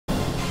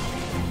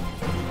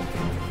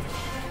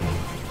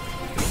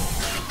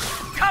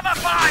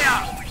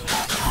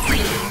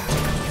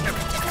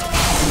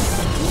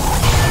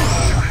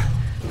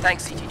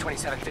Thanks,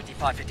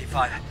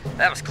 CT-575555.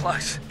 That was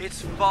close.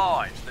 It's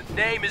Fives. The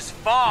name is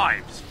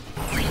Fives.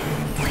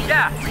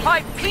 Yeah,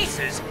 5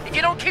 pieces if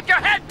you don't keep your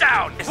head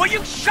down! Will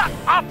you shut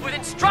up with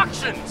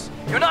instructions?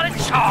 You're not in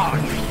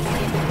charge!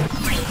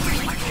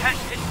 I can't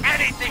hit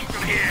anything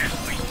from here.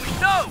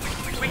 No!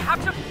 We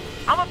have to...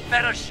 I'm a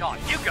better shot.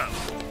 You go.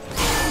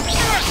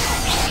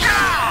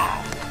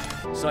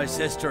 So I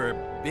says to her,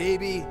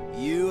 baby,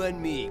 you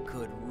and me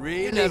could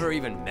really... You never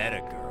even met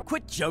a girl.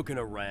 Quit joking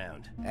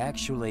around.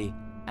 Actually,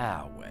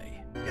 our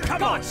way.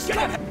 Come on, get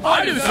up!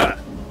 I do, sir!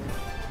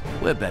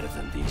 We're better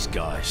than these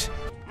guys.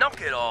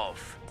 Knock it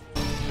off.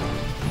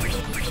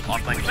 I'll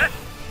flank left.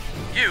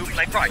 You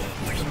flank right.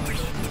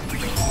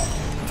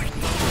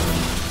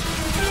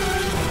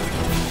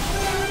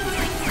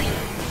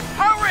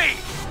 Hurry!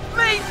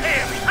 Leave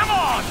him! Come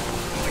on!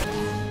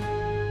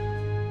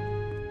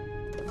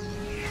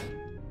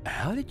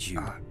 How did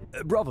you...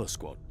 Bravo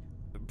Squad,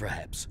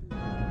 perhaps.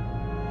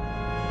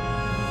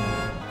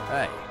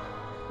 Hey,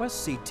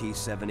 where's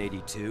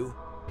CT-782?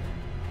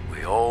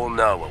 We all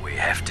know what we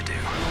have to do.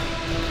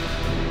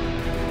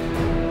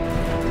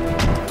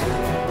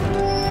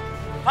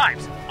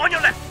 Fives, on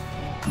your left!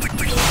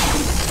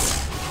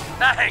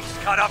 Thanks,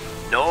 cut up.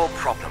 No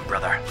problem,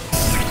 brother.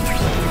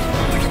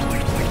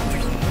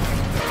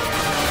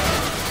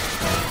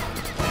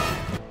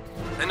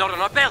 They're not on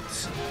our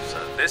belts, so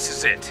this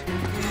is it.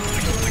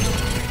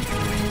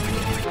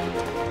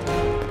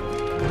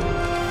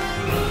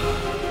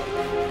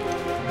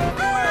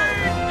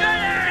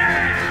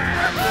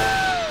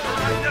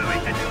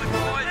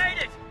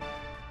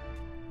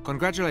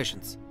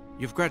 Congratulations.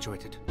 You've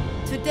graduated.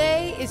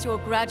 Today is your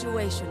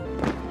graduation.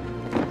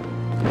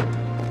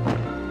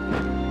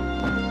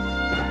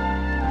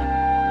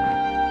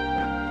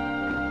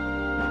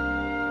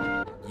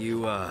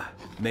 You,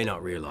 may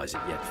not realize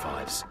it yet,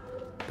 Fives,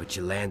 but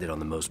you landed on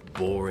the most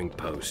boring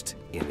post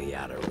in the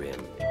Outer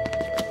Rim.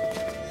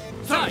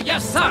 Sir,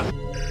 yes, sir!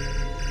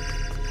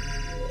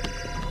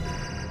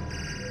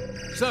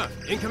 Sir,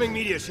 incoming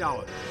meteor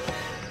shower.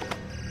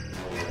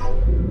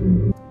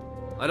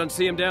 I don't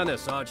see him down there,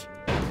 Sarge.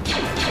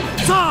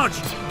 Sarge!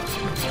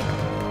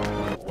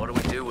 What do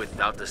we do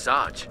without the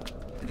Sarge?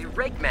 The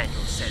rake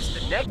manual says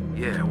the neck...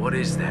 Yeah, what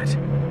is that?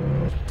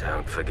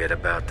 Don't forget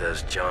about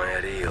those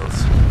giant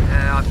eels.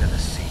 I've never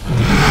seen...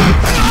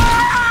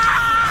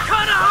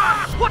 Cut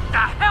up! What the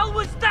hell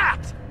was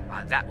that?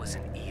 That was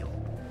an eel.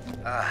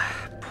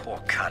 Poor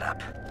cut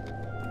up.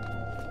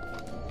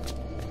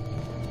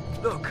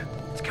 Look,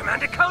 it's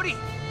Commander Cody.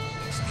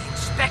 It's the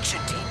inspection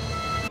team.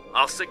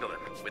 I'll signal him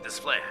with this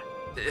flare.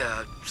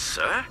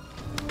 Sir?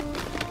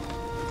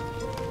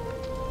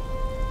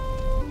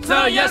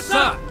 Sir, yes,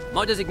 sir!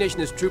 My designation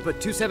is Trooper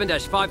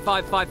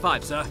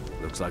 27-5555, sir.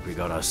 Looks like we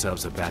got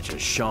ourselves a batch of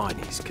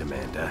shinies,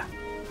 Commander.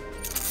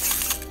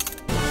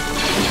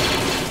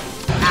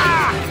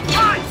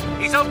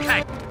 Fine! He's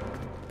okay!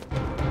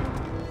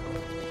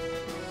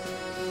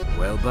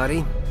 Well,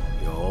 buddy,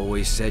 you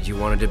always said you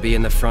wanted to be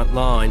in the front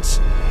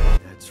lines.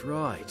 That's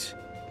right.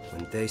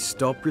 When they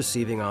stop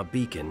receiving our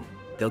beacon,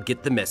 they'll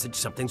get the message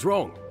something's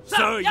wrong.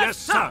 Sir, yes,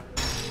 sir!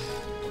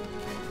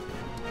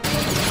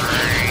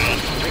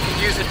 We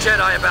could use a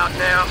Jedi about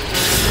now.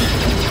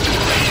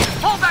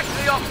 Pull back to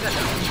the officer!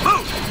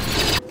 Move!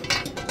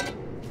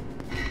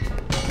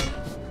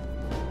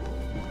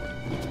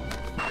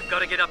 We've got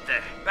to get up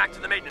there. Back to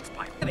the maintenance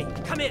pipe. Heavy,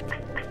 come in!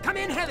 Come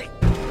in, Heavy!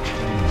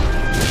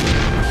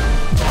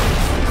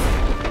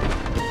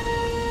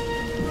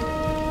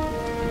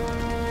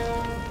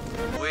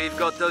 We've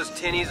got those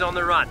tinnies on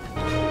the run.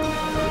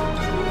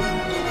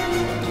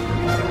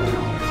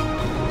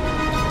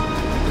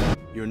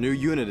 Your new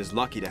unit is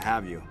lucky to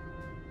have you.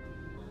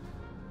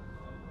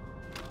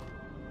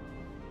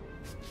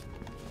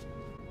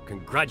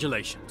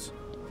 Congratulations.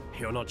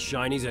 You're not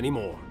shinies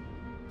anymore.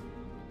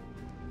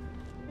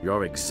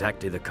 You're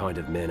exactly the kind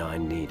of men I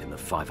need in the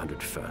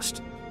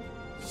 501st.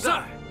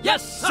 Sir,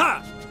 yes,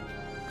 sir!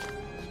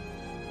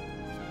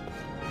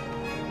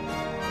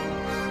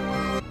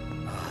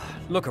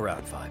 Look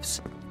around,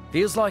 Fives.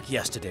 Feels like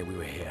yesterday we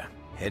were here,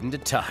 heading to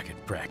target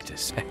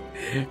practice.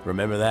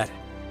 Remember that?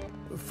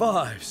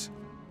 Fives!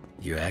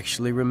 You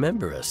actually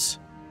remember us.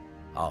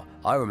 Oh,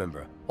 I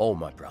remember all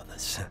my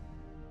brothers.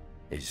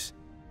 Is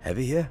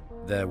Heavy here?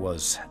 There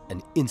was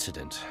an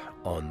incident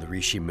on the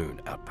Rishi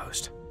Moon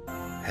outpost.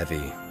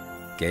 Heavy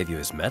gave you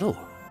his medal.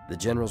 The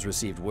generals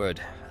received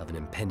word of an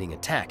impending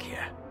attack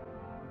here.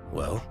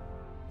 Well,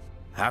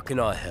 how can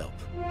I help?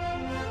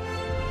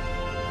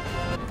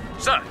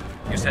 Sir,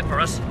 you sent for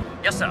us?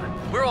 Yes, sir.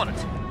 We're on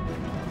it.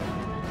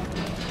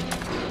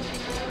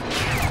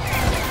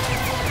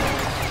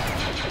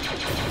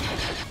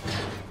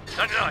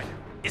 No.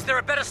 Is there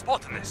a better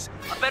spot than this?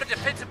 A better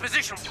defensive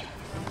position?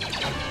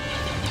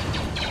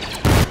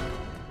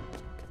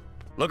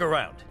 Look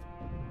around.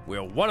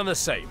 We're one and the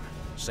same.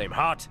 Same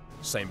heart,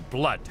 same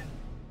blood.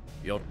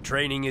 Your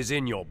training is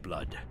in your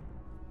blood.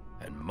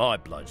 And my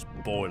blood's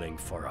boiling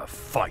for a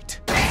fight.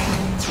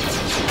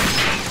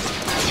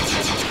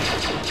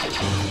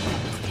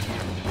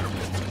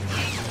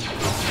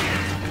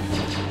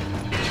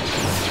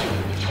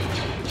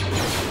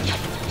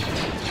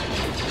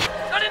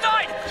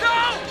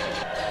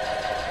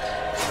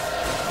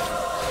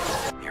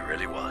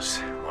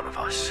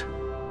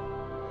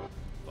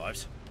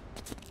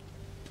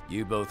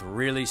 You both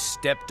really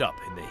stepped up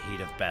in the heat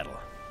of battle.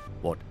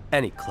 What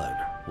any clone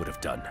would have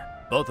done.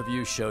 Both of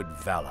you showed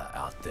valor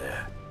out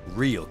there.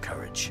 Real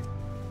courage.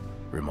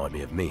 Remind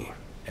me of me,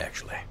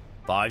 actually.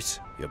 Fives,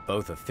 you're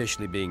both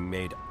officially being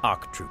made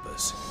ARC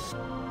troopers.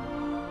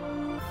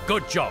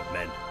 Good job,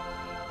 men.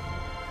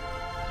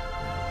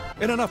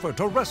 In an effort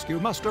to rescue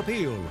Master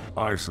Peel.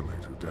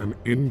 Isolated an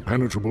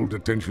impenetrable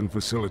detention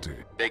facility.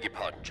 Beg your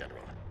pardon,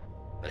 General.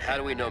 But how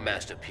do we know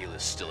Master Peel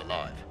is still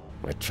alive?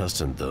 We're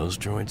trusting those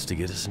droids to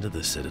get us into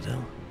the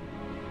Citadel?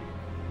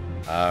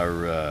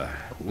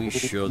 We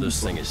sure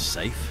this thing is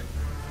safe?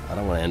 I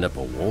don't want to end up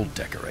a wall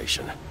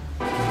decoration.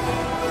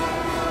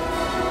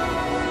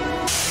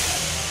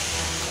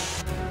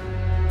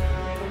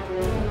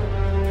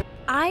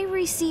 I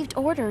received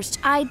orders.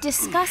 I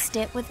discussed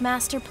it with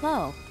Master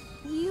Plo.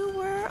 You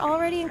were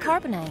already in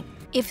Carbonite.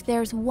 If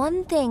there's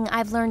one thing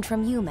I've learned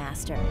from you,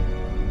 Master.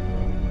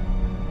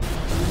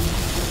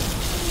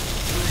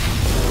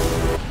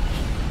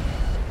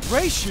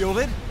 Ray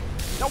shielded?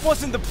 That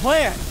wasn't the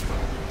plan!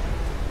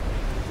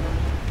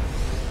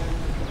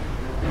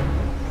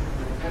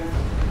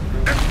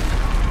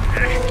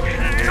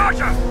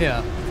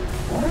 Yeah.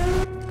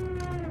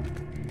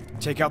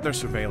 Take out their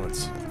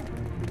surveillance.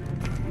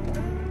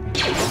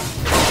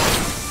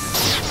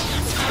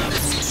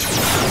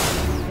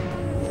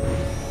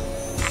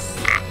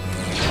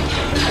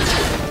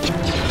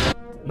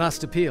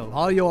 Master Peel,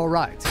 are you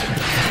alright?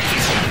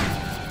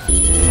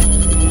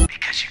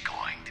 Because you're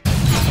going to.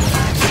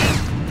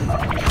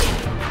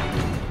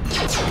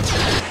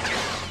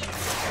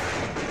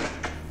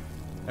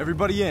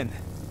 Everybody in.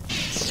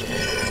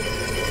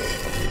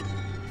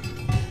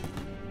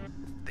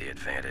 The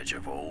advantage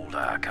of old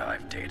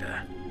archive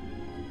data.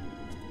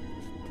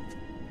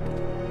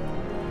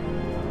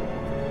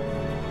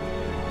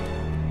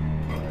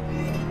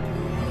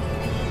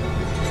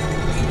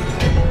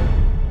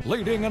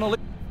 Leading an elite.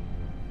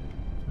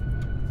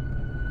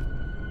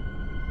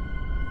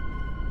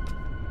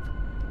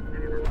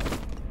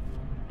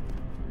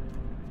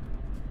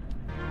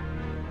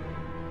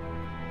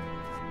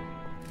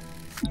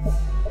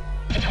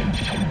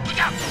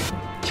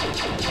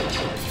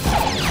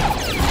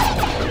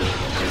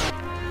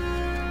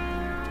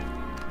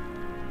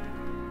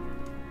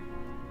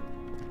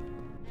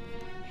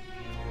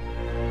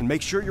 And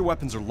make sure your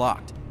weapons are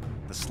locked.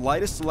 The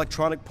slightest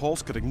electronic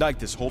pulse could ignite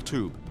this whole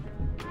tube.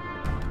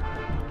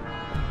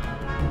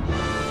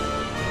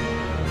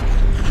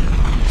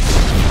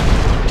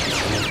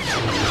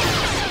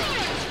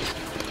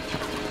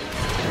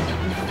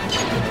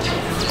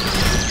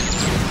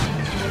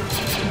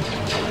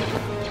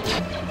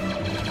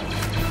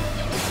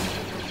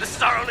 This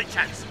is our only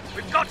chance.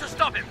 We've got to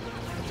stop him.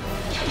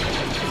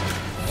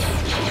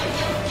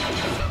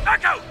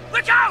 Echo,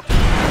 look out!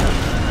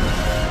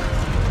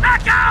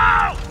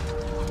 Echo!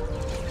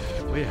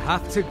 We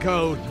have to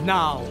go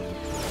now.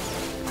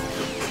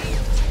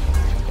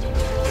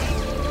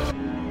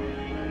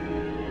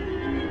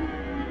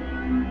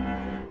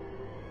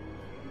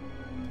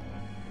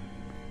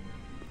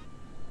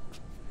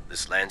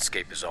 This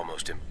landscape is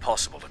almost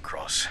impossible to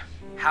cross.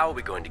 How are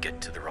we going to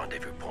get to the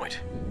rendezvous point?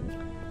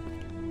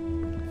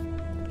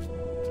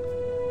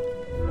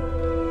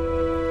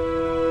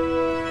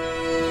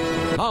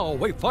 Now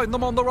we find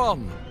them on the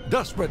run,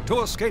 desperate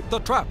to escape the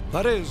trap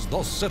that is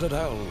the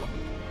Citadel.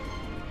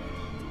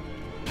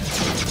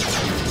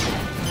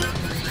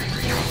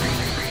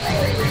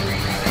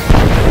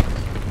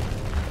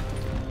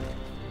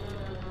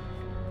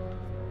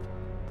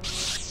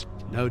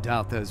 No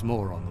doubt there's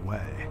more on the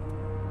way.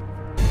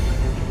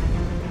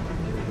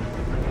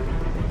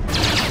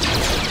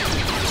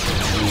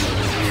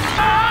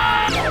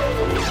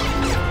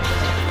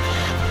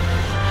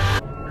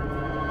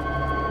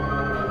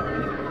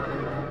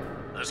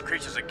 Those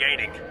creatures are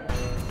gaining.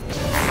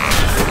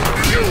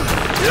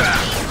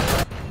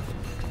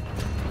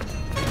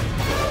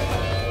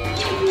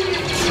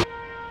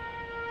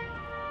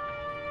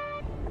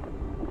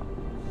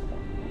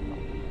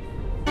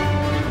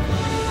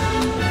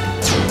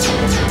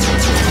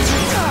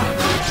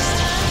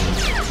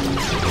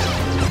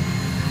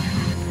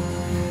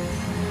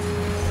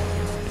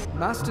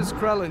 Masters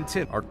Krell and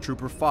Tim. ARC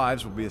Trooper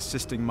 5s will be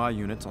assisting my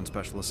units on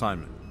special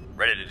assignment.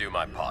 Ready to do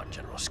my part,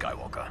 General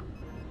Skywalker.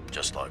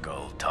 Just like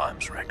old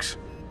times, Rex.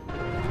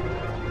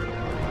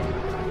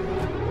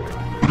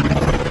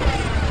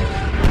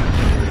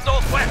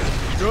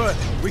 Northwest! Good.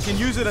 We can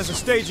use it as a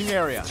staging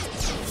area.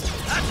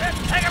 That's it!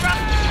 Take him out!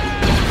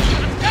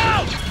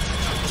 Let's go!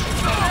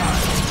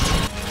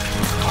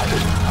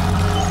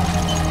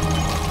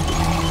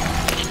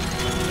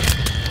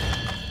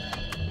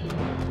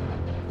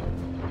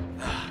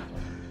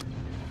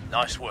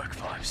 Nice work,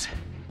 Fives.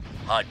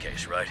 Hard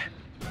case, right?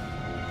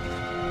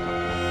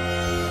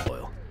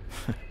 Oil.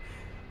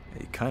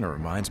 He kind of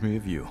reminds me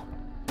of you.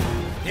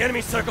 The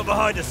enemy's circled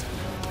behind us.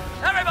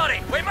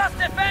 Everybody, we must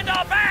defend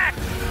our back!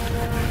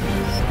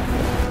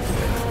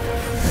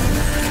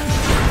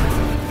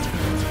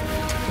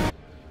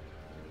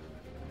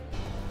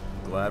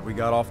 Glad we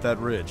got off that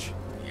ridge.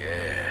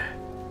 Yeah.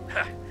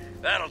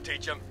 That'll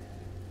teach them.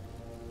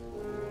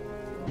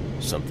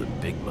 Something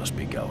big must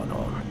be going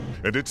on.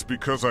 And it's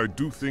because I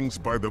do things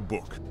by the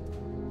book.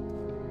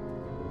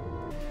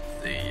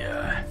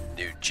 The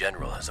new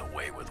general has a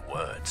way with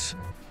words.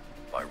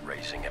 By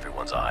raising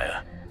everyone's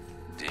ire.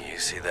 Do you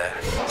see that?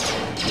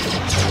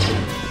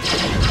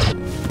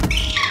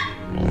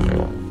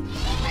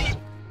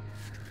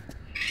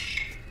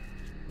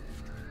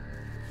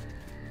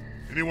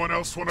 Anyone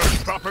else want to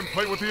stop and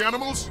play with the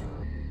animals?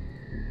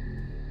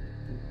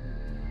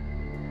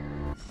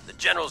 The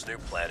general's new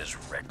plan is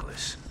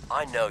reckless.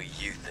 I know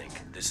you think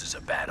this is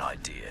a bad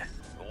idea.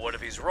 But what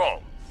if he's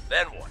wrong?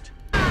 Then what?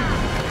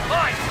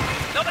 Boys,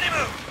 nobody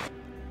move!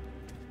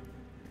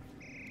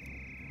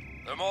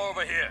 There are more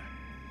over here.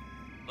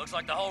 Looks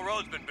like the whole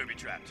road's been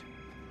booby-trapped.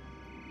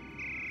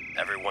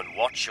 Everyone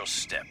watch your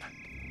step.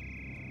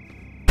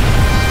 The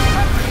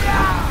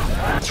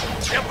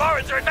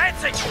Ambarans are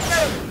advancing!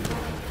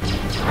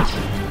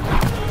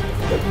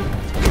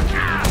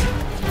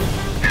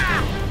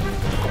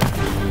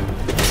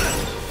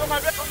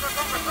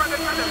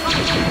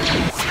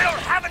 We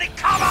don't have any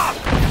cover!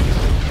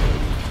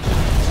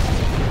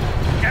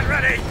 Get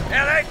ready!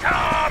 Here they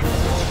come!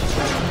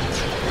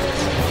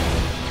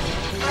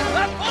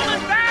 They're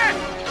pulling back!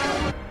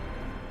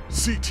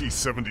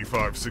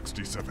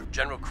 CT-5555.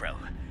 General Krell,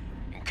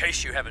 in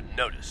case you haven't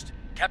noticed,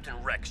 Captain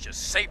Rex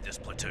just saved this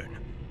platoon.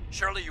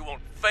 Surely you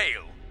won't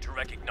fail to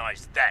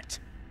recognize that.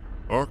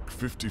 Arc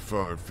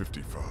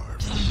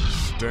 5555.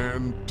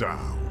 Stand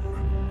down.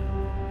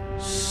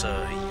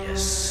 Sir,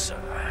 yes,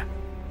 sir.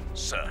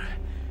 Sir,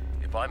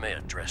 if I may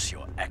address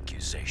your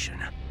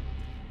accusation,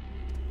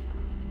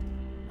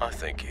 I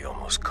think he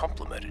almost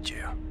complimented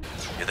you.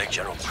 You think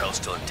General Krell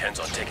still intends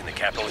on taking the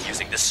capital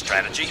using this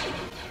strategy?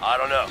 I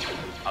don't know.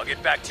 I'll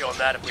get back to you on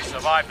that if we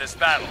survive this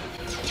battle.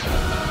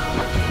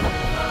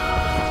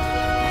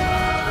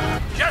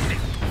 Jesse,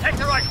 take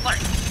the right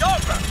flank.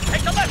 Dover,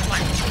 take the left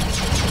flank.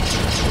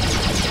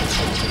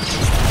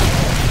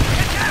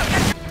 Get down!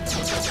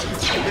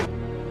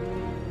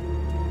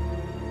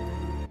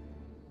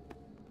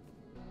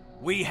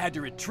 We had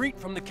to retreat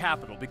from the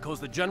capital because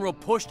the General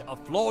pushed a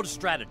flawed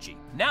strategy.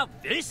 Now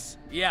this?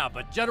 Yeah,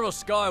 but General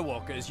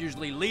Skywalker is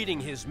usually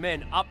leading his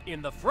men up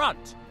in the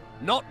front,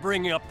 not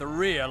bringing up the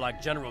rear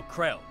like General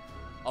Krell.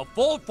 A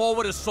full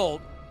forward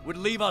assault would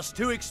leave us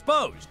too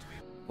exposed.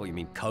 Well, you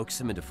mean coax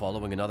him into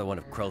following another one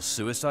of Krell's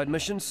suicide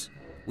missions?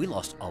 We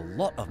lost a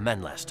lot of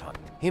men last time.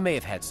 He may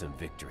have had some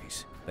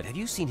victories, but have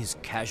you seen his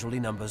casualty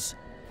numbers?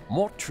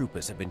 More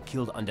troopers have been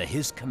killed under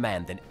his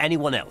command than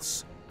anyone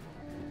else.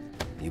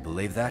 You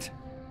believe that?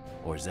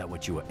 Or is that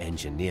what you were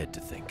engineered to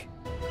think?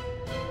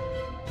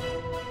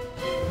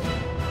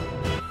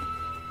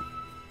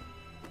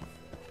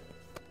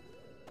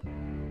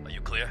 Are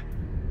you clear?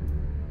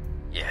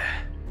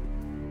 Yeah.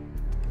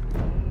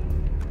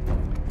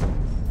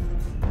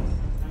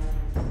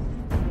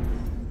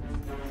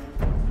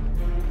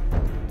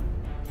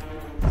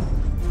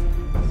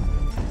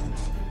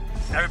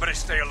 Everybody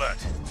stay alert.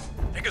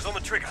 Fingers on the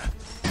trigger.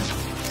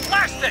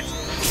 Blast it!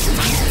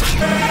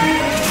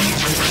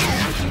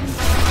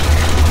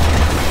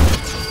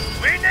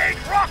 We need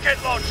rocket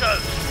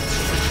launchers!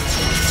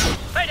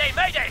 Mayday,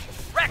 mayday!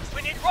 Rex,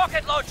 we need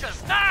rocket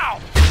launchers, now!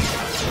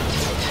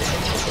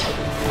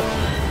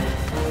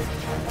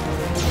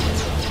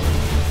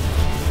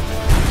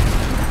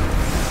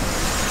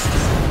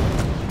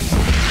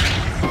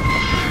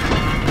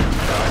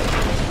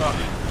 Oh,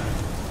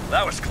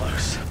 that was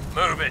close.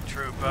 Move it,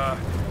 trooper.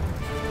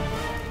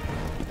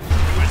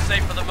 We're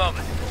safe for the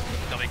moment.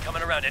 They'll be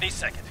coming around any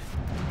second.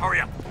 Hurry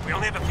up. We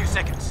only have a few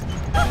seconds.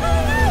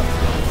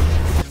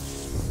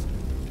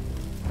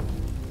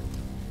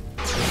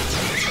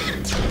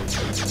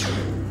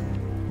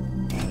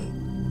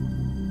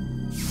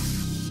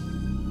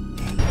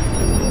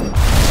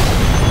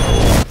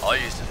 I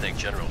used to think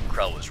General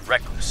Krell was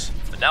reckless,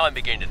 but now I'm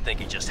beginning to think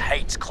he just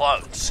hates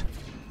clones.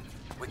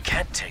 We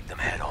can't take them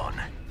head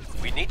on.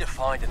 We need to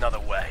find another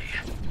way.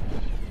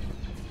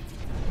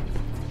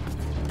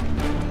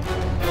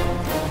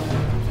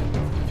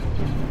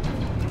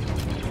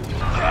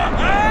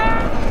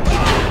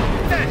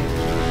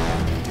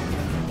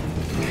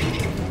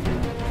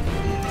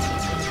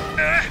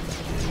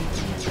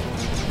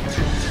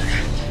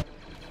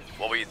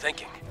 What were you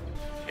thinking?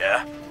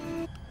 Yeah?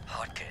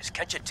 Hotcase,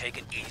 can't you take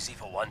it easy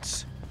for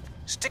once?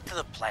 Stick to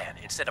the plan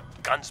instead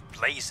of guns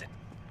blazing.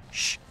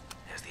 Shh,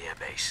 there's the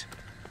airbase.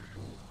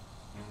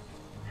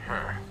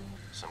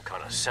 Some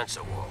kind of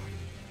sensor wall.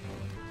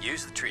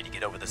 Use the tree to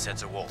get over the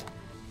sensor wall.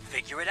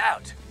 Figure it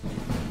out.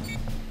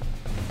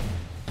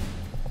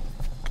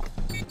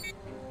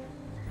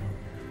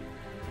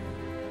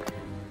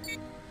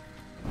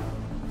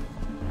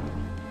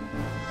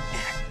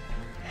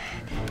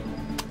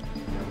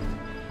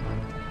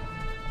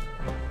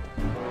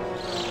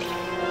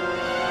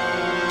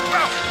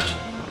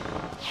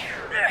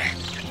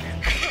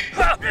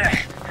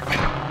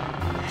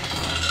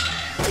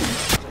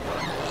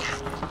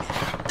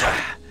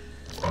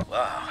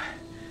 Wow,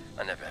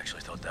 I never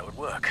actually thought that would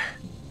work.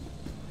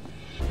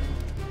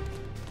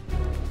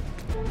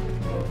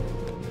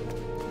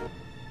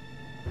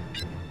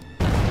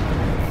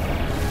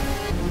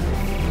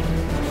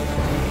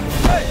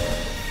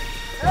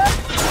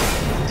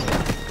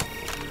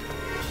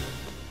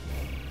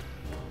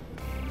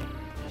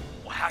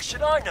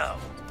 should I know?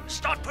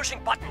 Start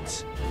pushing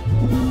buttons.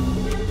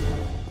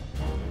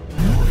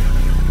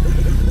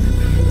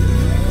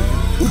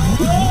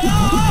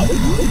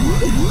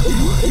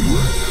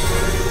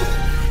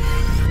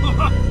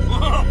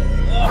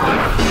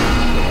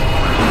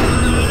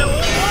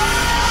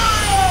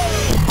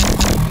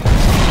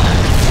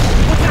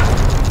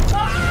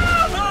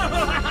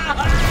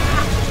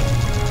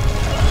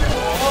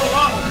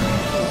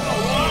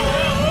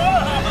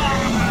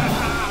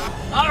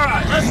 All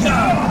right, let's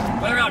go.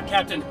 Clear out,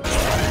 Captain.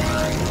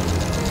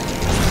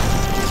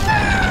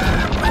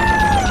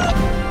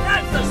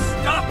 That's the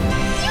stuff.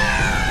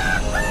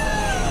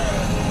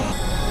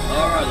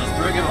 All right, let's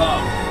bring him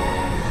home.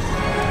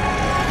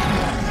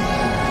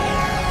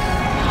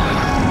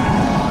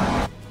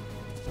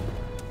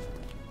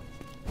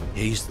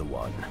 He's the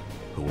one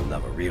who will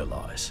never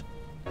realize.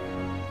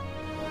 And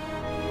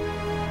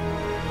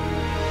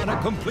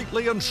a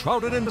completely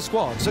enshrouded in the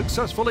squad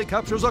successfully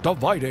captures a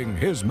dividing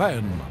his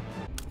men.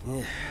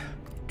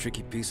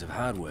 Tricky piece of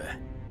hardware.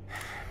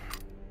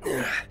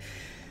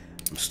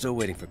 I'm still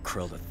waiting for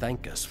Krill to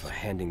thank us for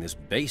handing this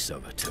base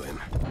over to him.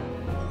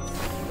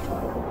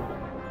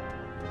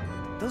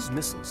 Those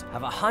missiles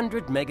have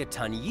 100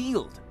 megaton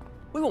yield.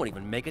 We won't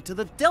even make it to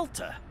the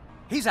Delta.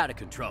 He's out of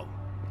control.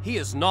 He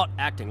is not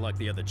acting like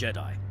the other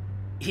Jedi.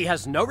 He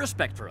has no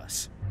respect for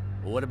us.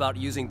 What about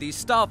using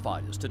these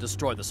starfighters to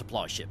destroy the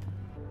supply ship?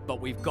 But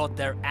we've got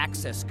their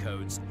access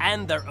codes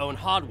and their own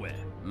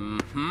hardware.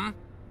 Mm-hmm.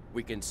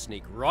 We can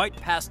sneak right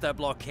past their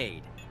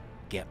blockade,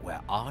 get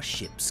where our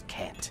ships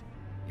can't.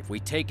 If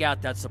we take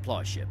out that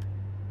supply ship,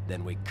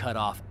 then we cut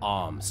off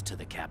arms to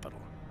the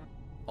capital.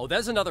 Oh,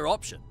 there's another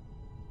option.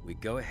 We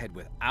go ahead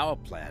with our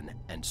plan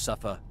and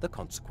suffer the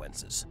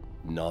consequences.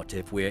 Not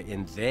if we're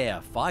in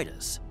their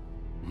fighters.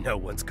 No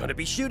one's gonna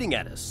be shooting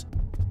at us.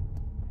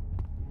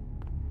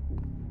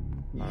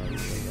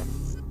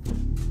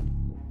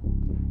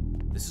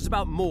 This is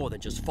about more than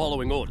just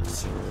following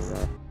orders.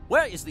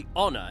 Where is the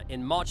honor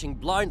in marching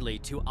blindly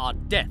to our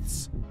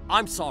deaths?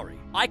 I'm sorry,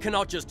 I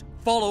cannot just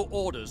follow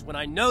orders when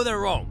I know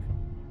they're wrong.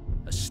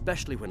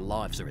 Especially when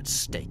lives are at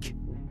stake.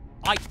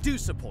 I do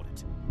support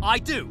it. I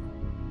do.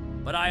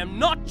 But I am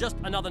not just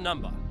another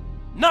number.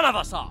 None of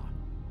us are.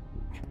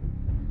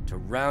 To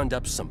round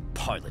up some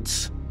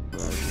pilots.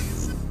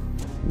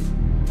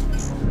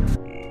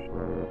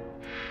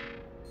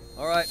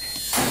 All right.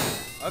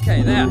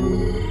 Okay, there.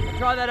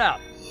 Try that out.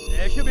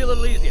 It should be a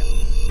little easier.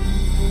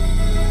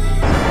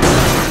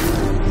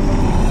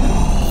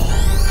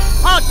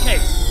 Hard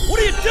case! What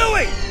are you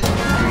doing?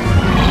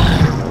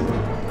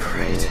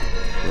 Great.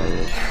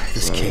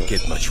 This can't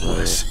get much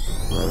worse.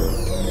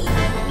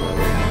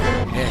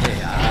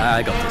 Hey,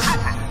 I got this.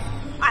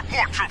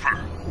 Report, Trooper.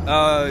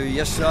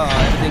 Yes, sir.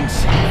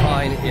 Everything's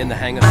fine in the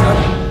hangar,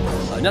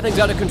 sir. Nothing's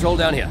out of control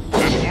down here.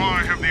 Then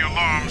why have the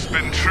alarms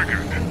been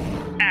triggered?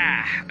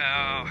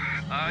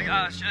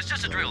 It's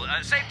just a drill,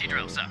 safety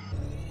drill, sir.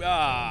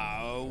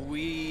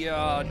 We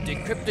are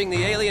decrypting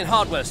the alien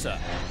hardware, sir.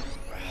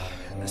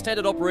 The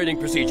standard operating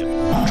procedure.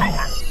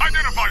 Trooper,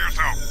 identify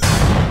yourself!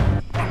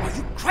 Are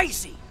you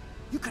crazy?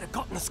 You could have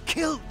gotten us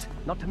killed.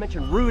 Not to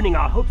mention ruining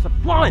our hopes of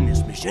flying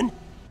this mission.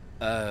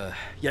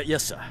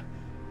 Yes, sir.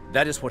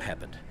 That is what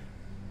happened.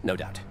 No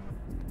doubt.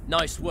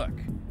 Nice work.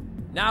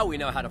 Now we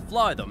know how to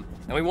fly them,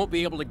 and we won't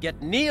be able to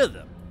get near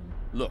them.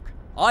 Look,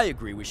 I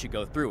agree we should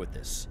go through with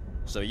this.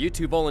 So you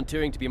two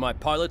volunteering to be my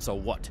pilots or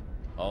what?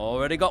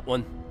 Already got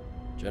one.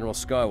 General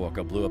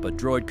Skywalker blew up a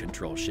droid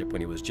control ship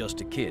when he was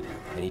just a kid,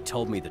 and he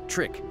told me the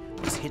trick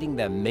was hitting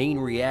their main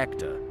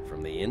reactor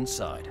from the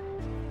inside.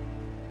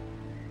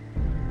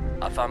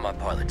 I found my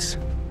pilots.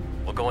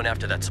 We're going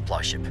after that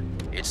supply ship.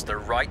 It's the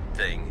right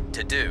thing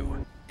to do.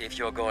 If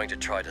you're going to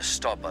try to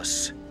stop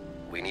us,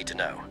 we need to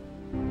know.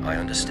 I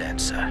understand,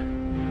 sir.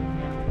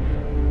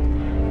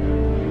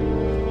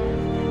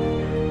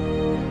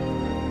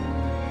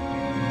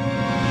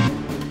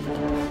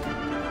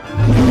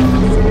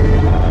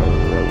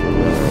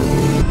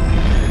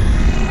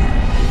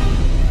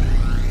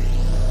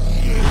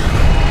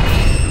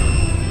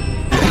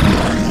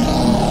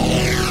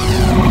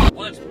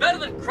 Well, it's better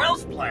than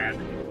Krell's plan.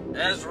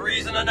 There's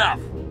reason enough.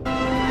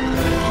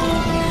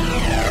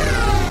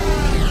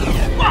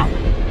 Whoa!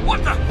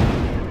 What the?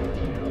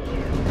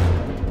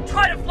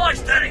 Try to fly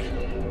steady.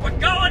 We're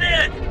going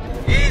in.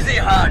 Easy,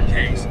 hard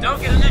case. Don't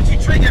get an itchy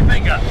trigger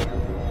finger.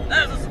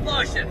 There's the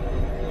supply ship.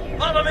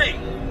 Follow me.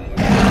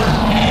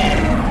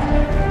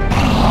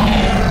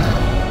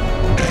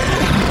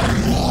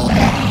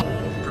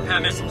 Prepare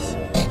missiles.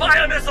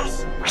 Fire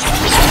missiles.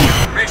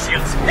 Rear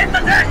shields. Hit the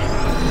deck.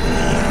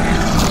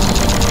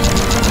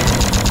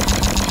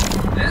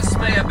 This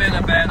may have been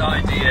a bad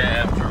idea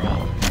after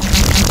all.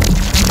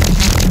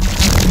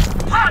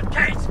 Hard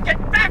case, get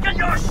back on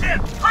your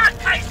ship! Hard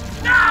case,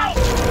 now!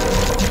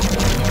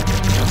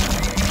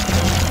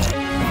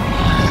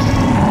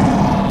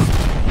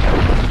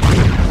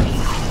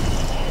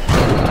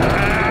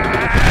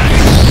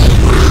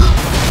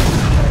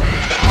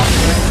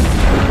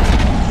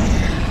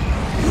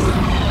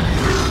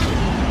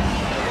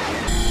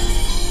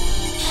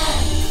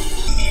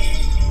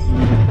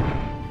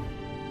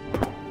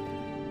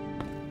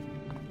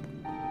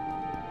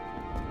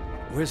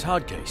 his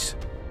hard case.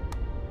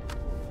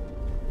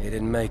 He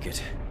didn't make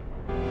it.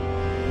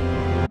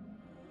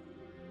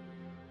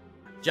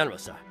 General,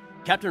 sir.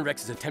 Captain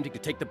Rex is attempting to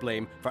take the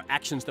blame for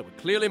actions that were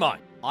clearly mine.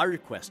 I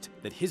request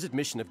that his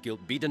admission of guilt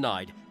be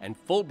denied and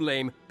full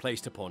blame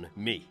placed upon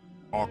me.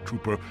 ARC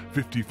Trooper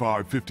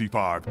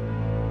 5555.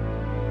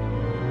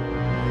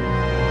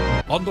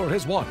 Under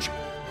his watch,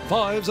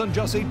 Fives and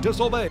Jesse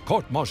disobey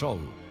court-martial.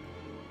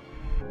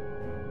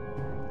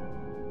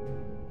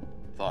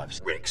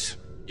 Fives. Rex,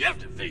 you have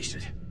to face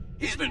it.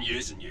 He's been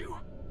using you.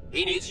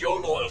 He needs your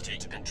loyalty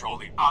to control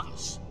the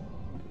others.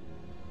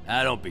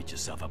 Don't beat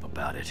yourself up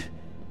about it.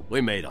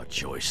 We made our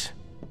choice.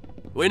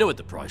 We knew what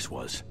the price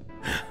was.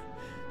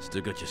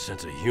 Still got your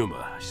sense of humor,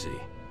 I see.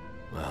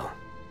 Well,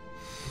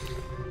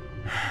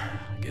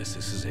 I guess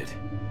this is it.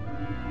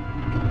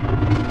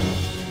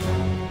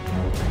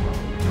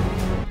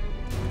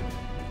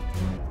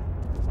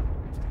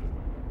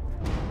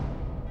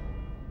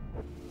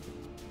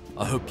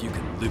 I hope you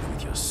can live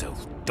with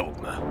yourself,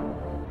 Dogma.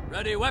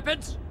 Ready,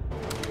 weapons?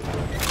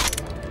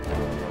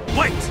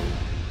 Wait!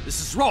 This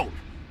is wrong,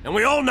 and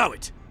we all know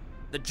it.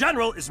 The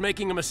General is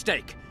making a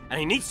mistake, and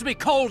he needs to be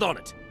called on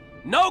it.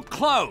 No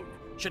clone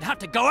should have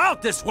to go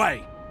out this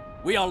way.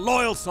 We are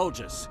loyal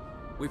soldiers.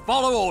 We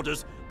follow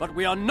orders, but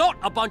we are not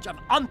a bunch of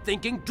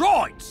unthinking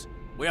droids.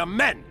 We are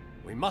men.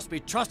 We must be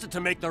trusted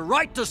to make the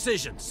right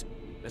decisions,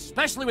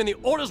 especially when the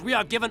orders we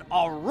are given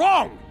are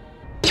wrong.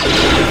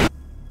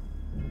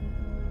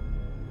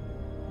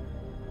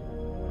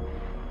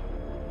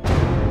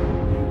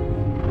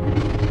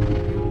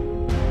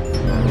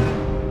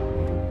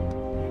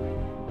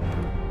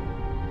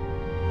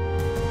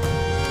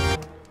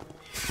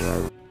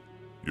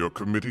 You're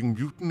committing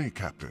mutiny,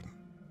 Captain.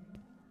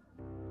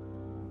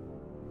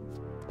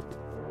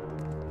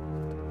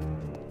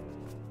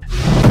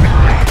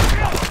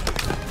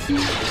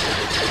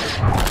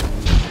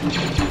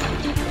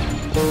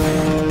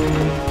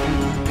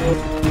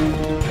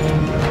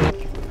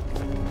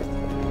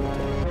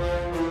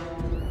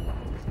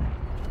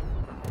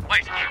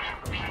 Wait.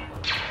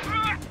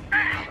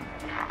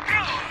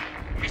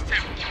 He's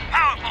too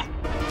powerful.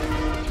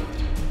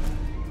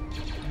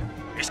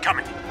 He's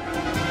coming.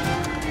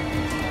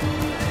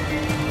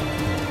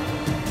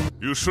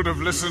 You should have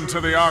listened to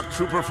the ARC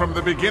Trooper from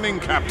the beginning,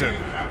 Captain.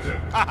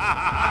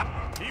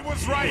 He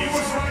was right.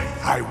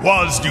 I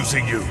was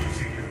using you.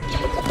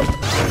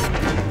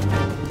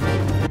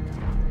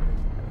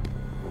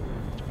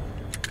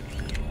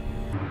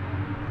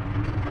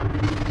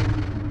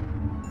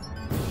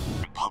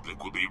 The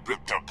Republic will be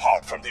ripped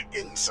apart from the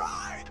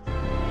inside.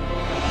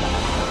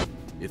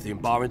 If the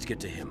Umbarans get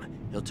to him,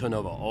 he'll turn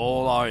over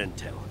all our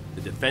intel,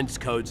 the defense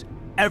codes,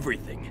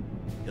 everything.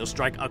 He'll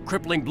strike a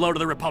crippling blow to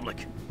the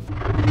Republic.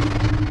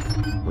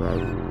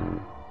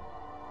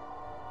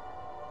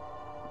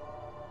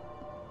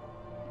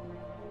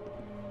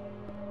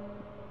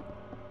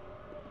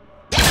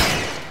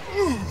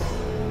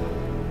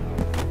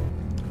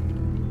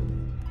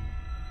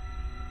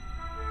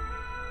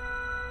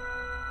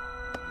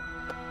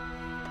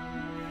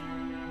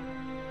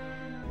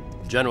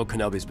 General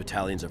Kenobi's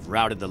battalions have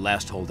routed the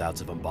last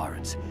holdouts of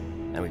Umbarans,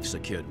 and we've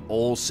secured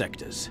all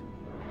sectors.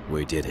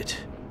 We did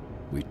it.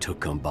 We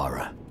took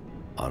Umbara.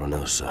 I don't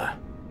know, sir.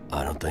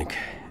 I don't think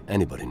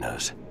anybody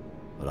knows.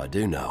 But I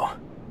do know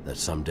that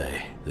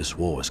someday this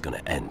war is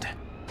gonna end.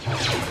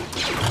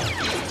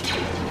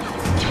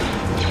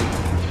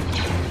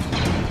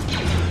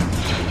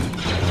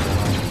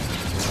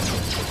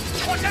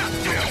 Watch out!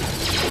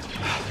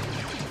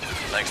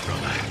 Thanks,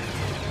 brother.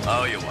 I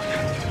owe you one.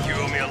 You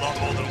owe me a lot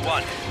more than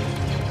one.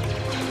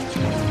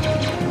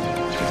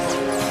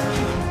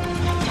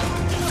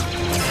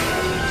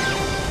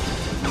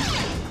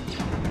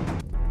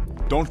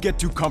 Don't get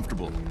too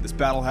comfortable. This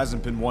battle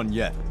hasn't been won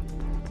yet.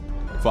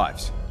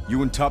 Fives,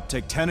 you and Tup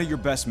take 10 of your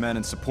best men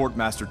and support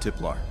Master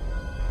Tiplar.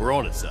 We're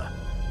on it, sir.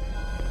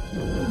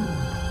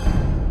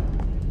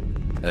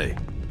 Hey,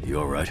 you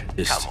alright?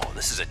 Come on,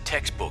 this is a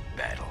textbook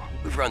battle.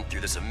 We've run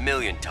through this a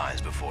million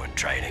times before in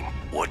training.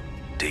 What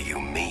do you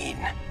mean?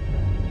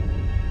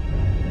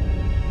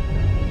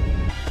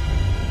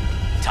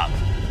 Tup,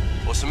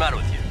 what's the matter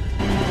with you?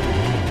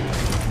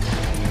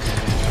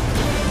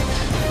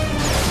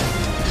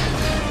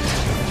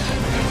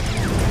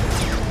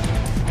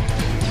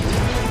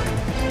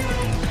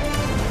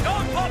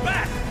 Don't fall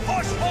back!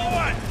 Push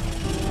forward!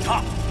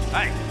 Tup,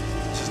 hey,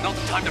 this is not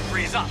the time to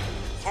freeze up.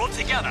 Pull it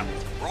together.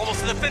 We're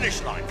almost to the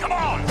finish line. Come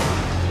on!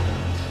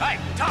 Hey,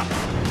 Tup!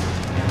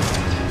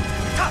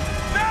 Tup,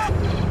 no!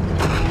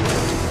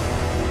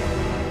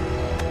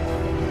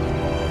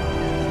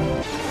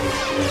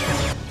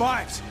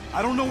 Fives,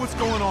 I don't know what's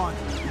going on.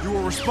 You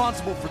are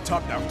responsible for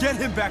Tup now. Get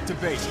him back to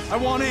base. I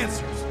want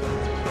answers.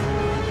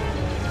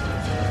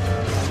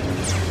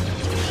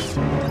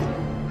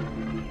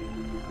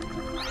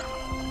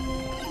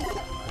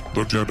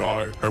 The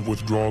Jedi have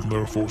withdrawn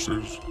their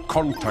forces.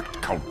 Contact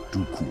Count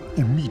Dooku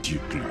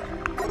immediately.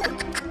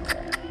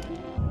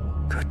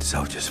 Good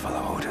soldiers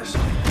follow orders.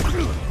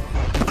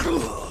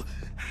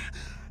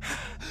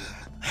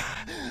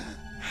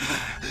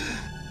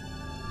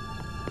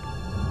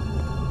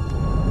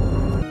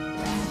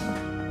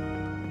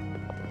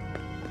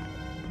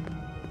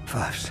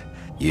 Fives.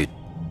 You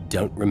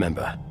don't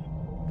remember.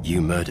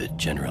 You murdered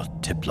General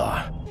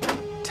Tiplar.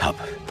 Tup,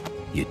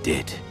 you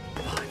did.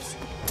 Fives.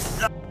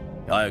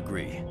 I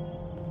agree.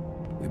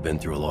 We've been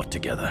through a lot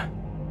together.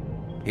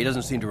 He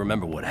doesn't seem to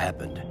remember what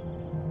happened.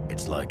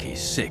 It's like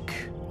he's sick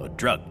or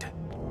drugged.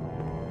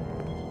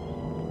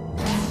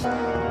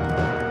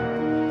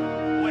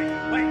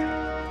 Wait.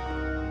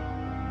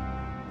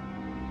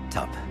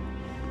 Tup,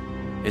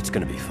 it's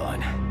gonna be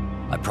fine.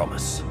 I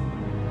promise.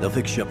 They'll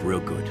fix you up real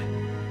good.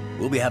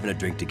 We'll be having a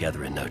drink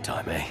together in no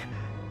time, eh?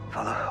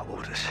 Follow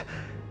orders.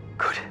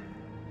 Good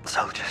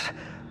soldiers.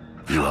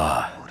 You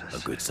are a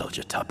good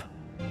soldier, Tup.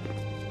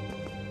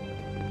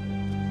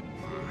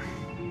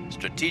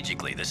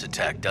 Strategically, this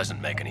attack doesn't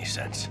make any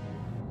sense.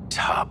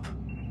 Tup.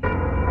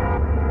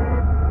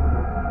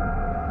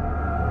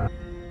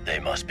 They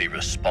must be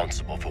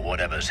responsible for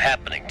whatever's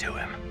happening to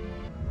him.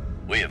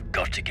 We have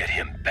got to get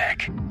him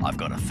back. I've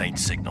got a faint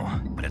signal,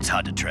 but it's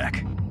hard to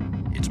track.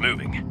 It's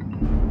moving.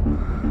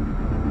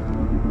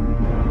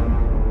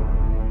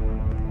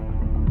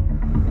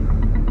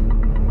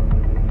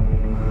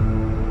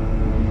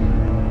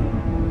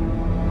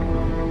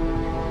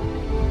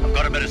 I've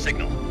got a better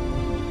signal.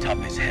 Tup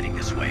is heading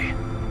this way.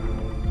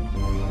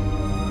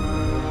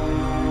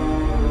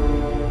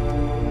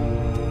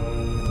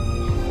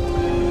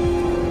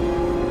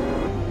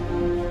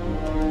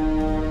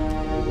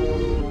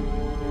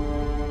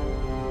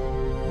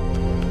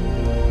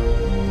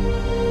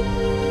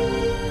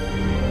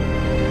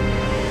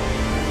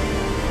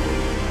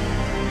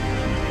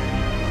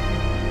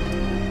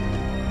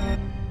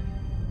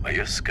 Are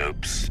your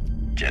scopes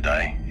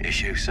Jedi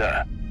issue,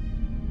 sir?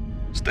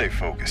 Stay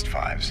focused,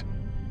 Fives.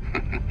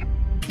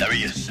 There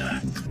he is,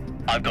 sir.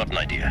 I've got an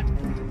idea.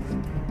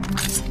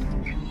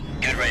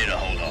 Get ready to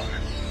hold on.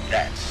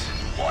 That's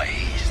why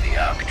he's the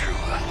ARC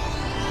Trooper.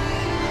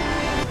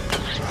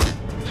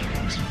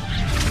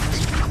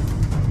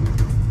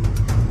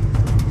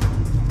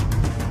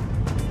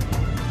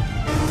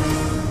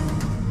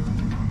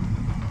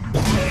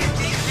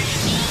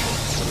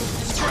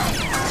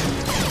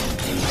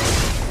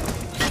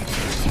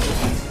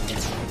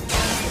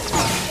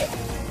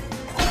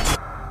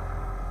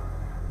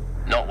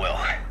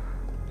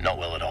 Not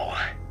well at all.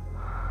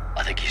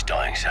 I think he's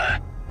dying, sir.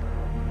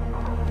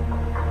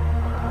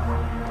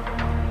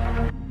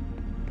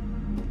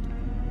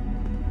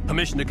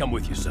 Permission to come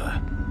with you,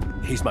 sir.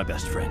 He's my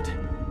best friend.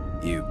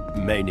 You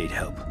may need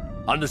help.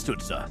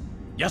 Understood, sir.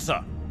 Yes,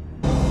 sir.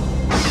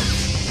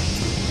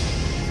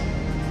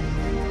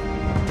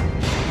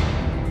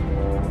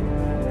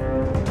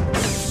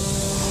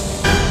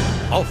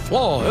 A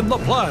flaw in the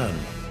plan.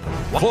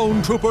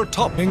 Clone Trooper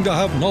Topping to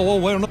have no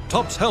awareness.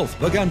 Top's health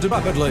began to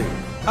rapidly.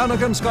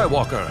 Anakin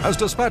Skywalker has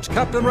dispatched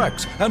Captain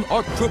Rex and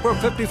ARC Trooper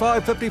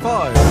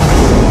 5555.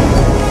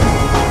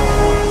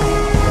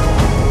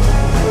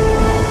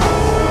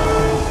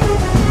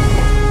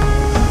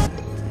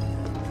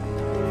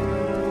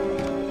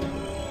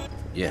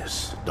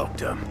 Yes,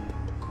 Doctor.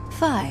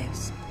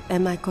 Fives,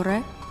 am I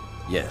correct?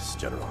 Yes,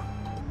 General.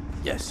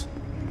 Yes.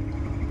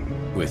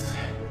 With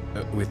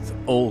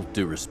all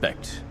due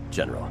respect,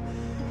 General,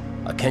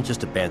 I can't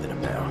just abandon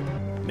him now.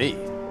 Me?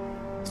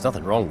 There's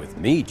nothing wrong with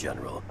me,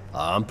 General.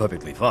 I'm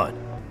perfectly fine.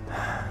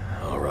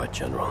 All right,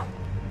 General.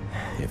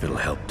 If it'll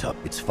help Tup,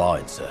 it's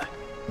fine, sir.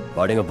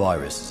 Fighting a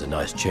virus is a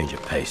nice change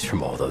of pace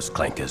from all those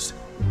clankers.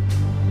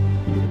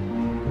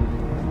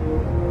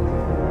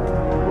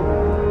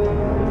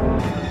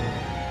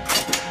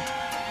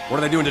 What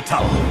are they doing to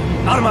Tup?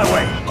 Out of my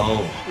way!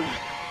 Oh.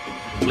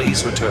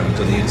 Please return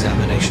to the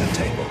examination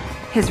table.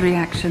 His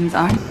reactions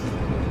aren't...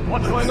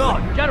 What's going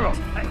on? General!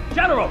 Hey,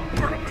 General!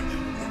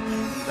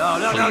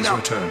 No. Please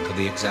return to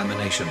the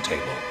examination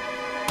table.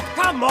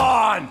 Come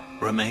on!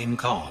 Remain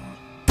calm.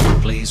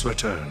 Please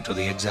return to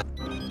the exam...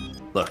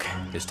 Look,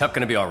 is Tup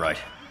gonna be alright?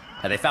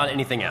 Have they found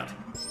anything out?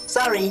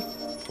 Sorry.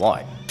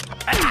 Why?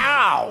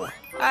 Ow!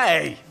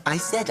 Hey! I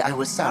said I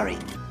was sorry.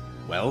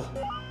 Well?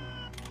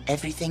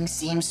 Everything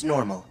seems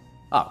normal.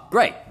 Oh,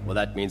 great. Well,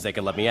 that means they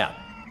can let me out.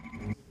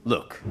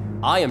 Look,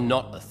 I am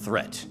not a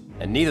threat,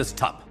 and neither's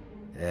Tup.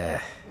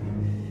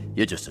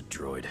 You're just a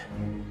droid.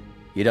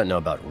 You don't know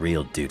about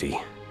real duty,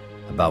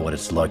 about what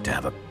it's like to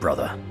have a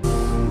brother.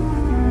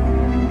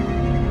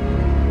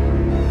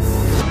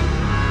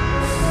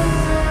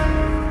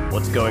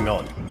 What's going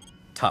on?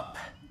 Tup.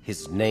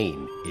 His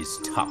name is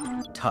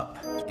Tup. Tup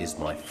is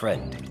my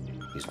friend.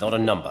 He's not a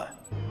number.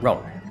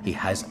 Wrong. He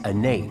has a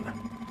name.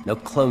 No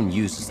clone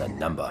uses a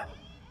number.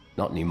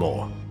 Not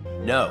anymore.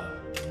 No,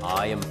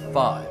 I am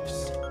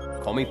Fives.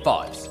 Call me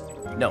Fives.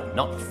 No,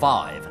 not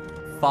Five.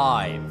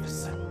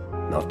 Fives.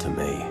 Not to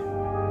me.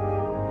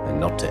 And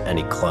not to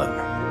any clone.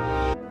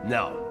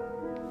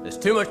 No. There's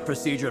too much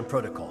procedure and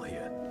protocol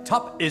here.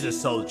 Tup is a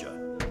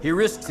soldier. He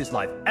risks his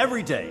life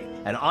every day,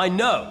 and I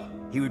know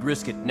he would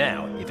risk it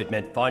now if it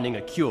meant finding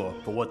a cure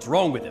for what's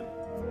wrong with him.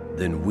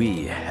 Then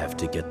we have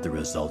to get the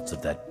results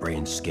of that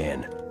brain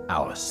scan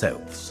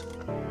ourselves.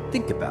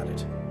 Think about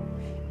it.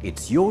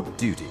 It's your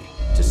duty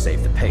to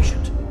save the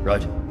patient,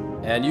 right?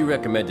 And you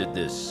recommended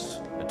this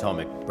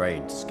atomic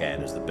brain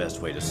scan is the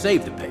best way to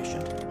save the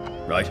patient,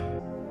 right?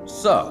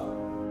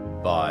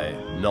 So, by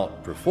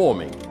not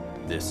performing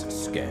this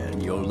scan,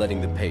 you're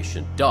letting the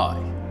patient die.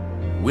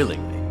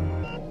 Willingly.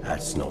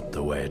 That's not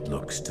the way it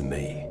looks to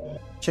me.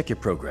 Check your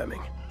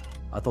programming.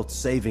 I thought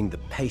saving the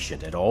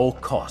patient at all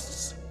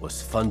costs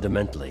was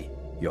fundamentally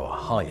your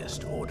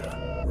highest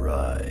order.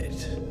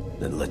 Right.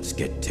 Then let's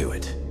get to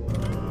it.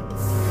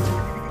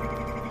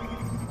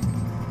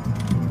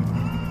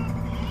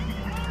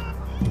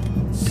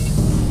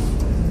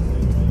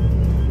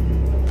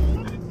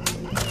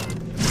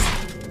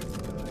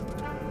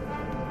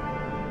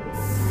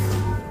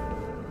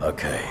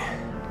 Okay.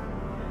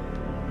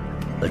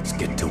 Let's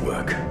get to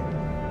work.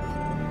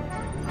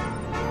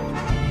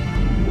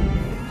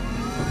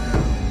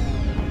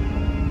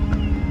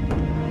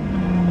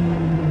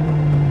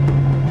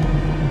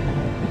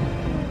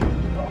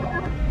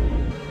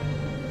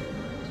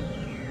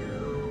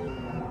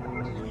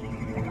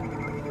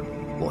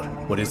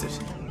 What is it?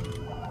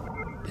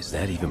 Is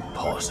that even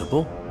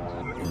possible?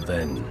 Well,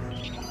 then,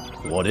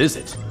 what is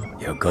it?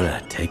 You're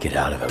gonna take it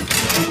out of him.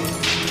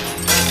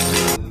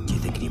 Do you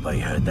think anybody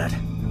heard that?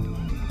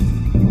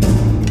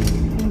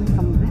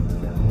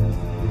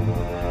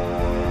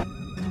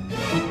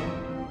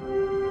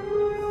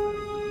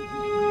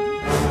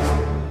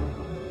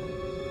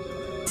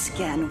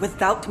 Scan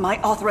without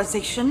my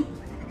authorization?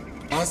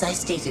 As I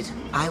stated,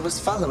 I was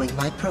following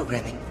my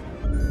programming.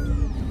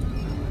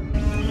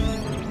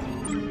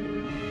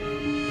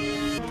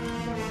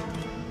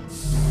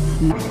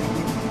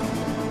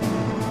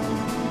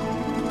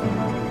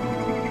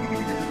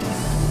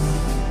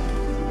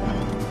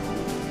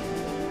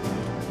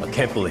 I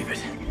can't believe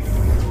it.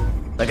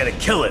 They're gonna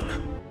kill him!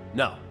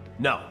 No.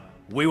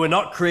 We were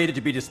not created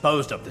to be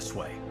disposed of this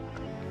way.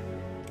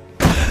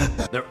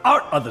 There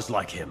aren't others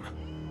like him.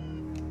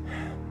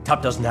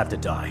 Tup doesn't have to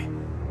die.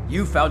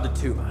 You found a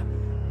tumor.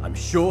 I'm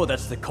sure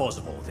that's the cause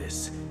of all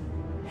this.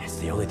 It's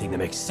the only thing that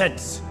makes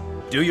sense.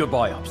 Do your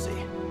biopsy.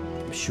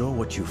 I'm sure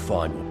what you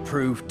find will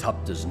prove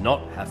Tup does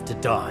not have to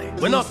die.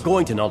 We're not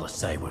going to Nala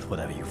say with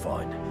whatever you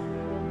find.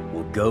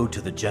 We'll go to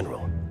the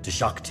General, to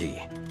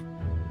Shakti.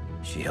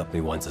 She helped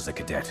me once as a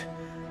cadet.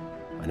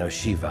 I know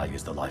she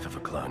values the life of a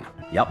clone.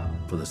 Yup,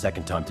 for the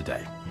second time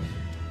today.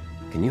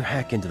 Can you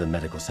hack into the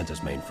medical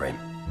center's mainframe?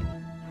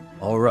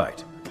 All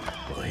right.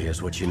 Well,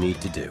 here's what you need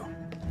to do.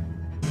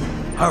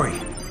 Hurry!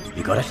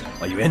 You got it?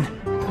 Are you in?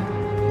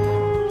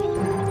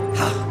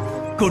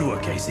 Good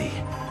work, AZ.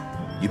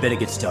 You better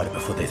get started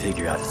before they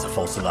figure out it's a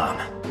false alarm.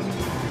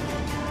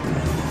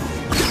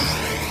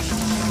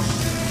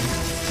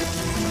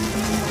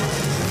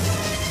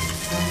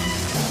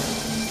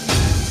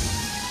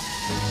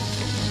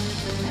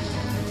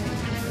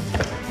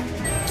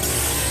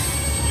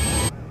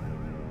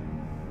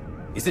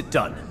 Is it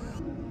done?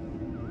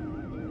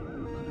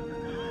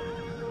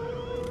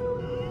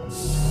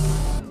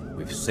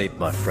 We've saved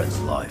my friend's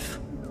life.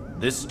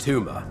 This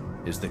tumor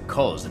is the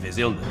cause of his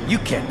illness. You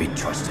can't be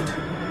trusted.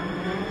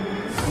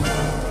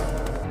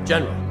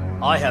 General,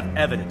 I have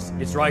evidence.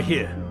 It's right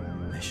here.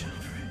 Mission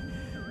free.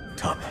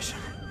 Top mission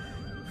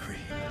free.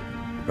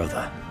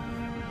 Brother,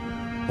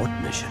 what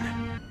mission?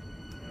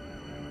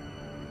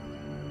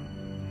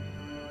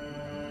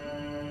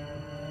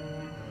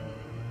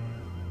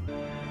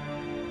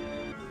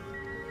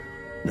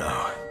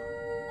 No.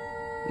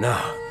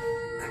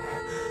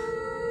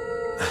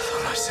 I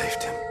thought I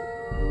saved him.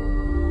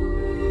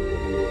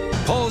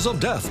 Cause of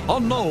death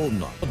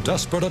unknown. A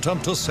desperate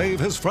attempt to save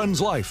his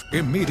friend's life.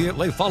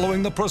 Immediately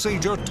following the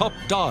procedure, Tup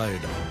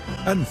died,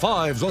 and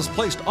Fives was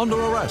placed under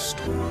arrest.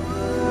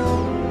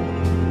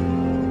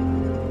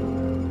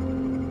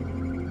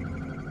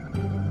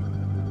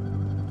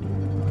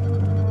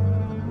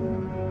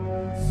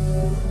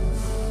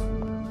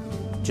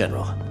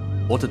 General,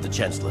 what did the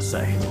Chancellor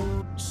say?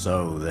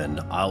 So then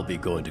I'll be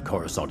going to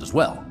Coruscant as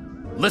well.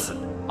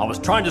 Listen, I was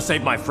trying to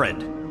save my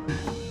friend.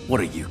 What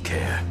do you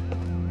care?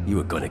 You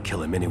were going to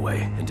kill him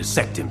anyway, and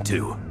dissect him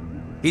too.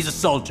 He's a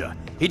soldier.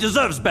 He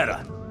deserves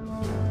better.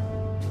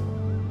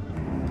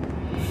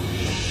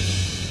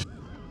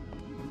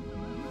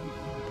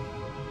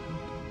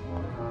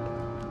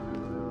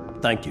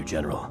 Thank you,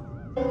 General.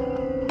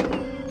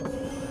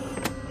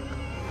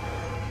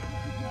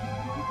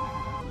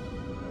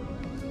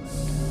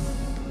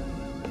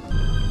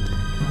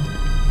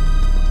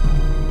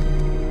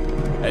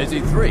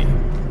 AZ-3.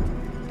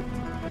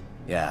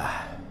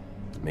 Yeah,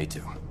 me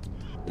too.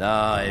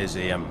 Nah, AZ,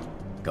 I'm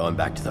going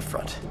back to the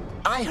front.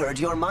 I heard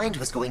your mind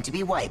was going to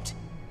be wiped,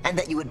 and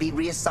that you would be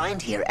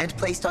reassigned here and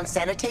placed on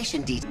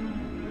sanitation duty.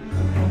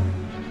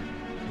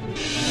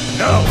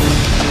 No!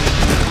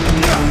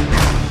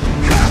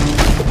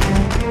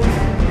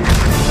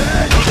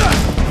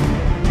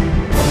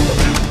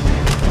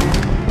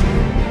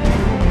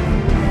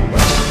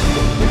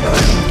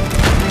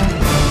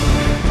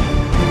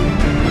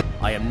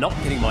 I am not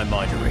getting my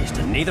mind erased,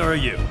 and neither are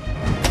you.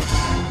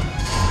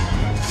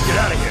 Get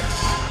out of here!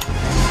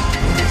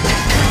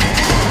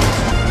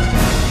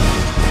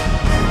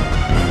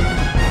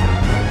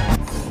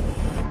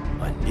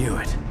 I knew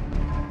it.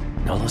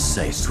 Now let's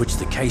say switch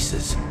the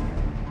cases.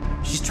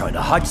 She's trying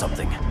to hide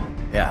something.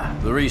 Yeah,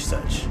 the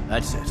research.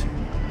 That's it.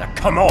 Now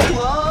come on!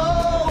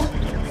 Whoa!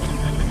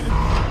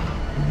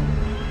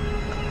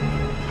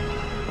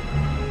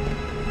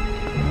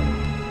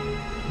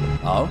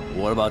 Oh,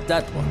 what about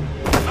that one?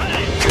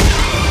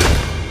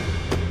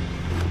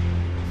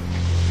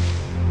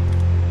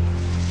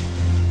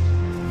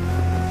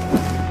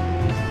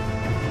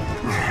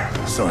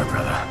 Sorry,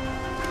 brother.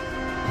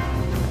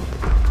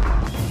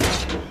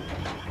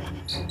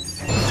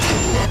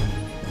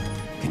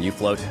 Can you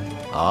float?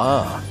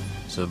 Ah,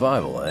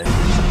 survival, eh?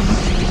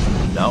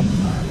 Nope.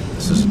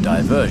 This is a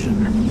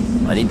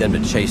diversion. I need them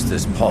to chase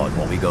this pod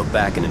while we go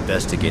back and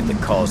investigate the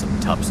cause of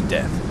Tup's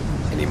death.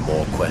 Any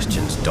more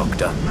questions,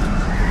 Doctor?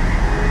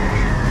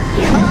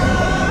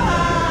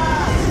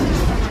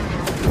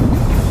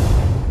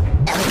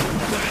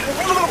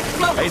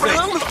 Hey, Z!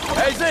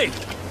 Hey,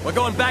 Z! We're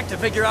going back to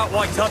figure out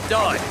why Tup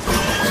died.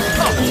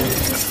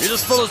 Oh, you're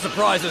just full of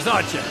surprises,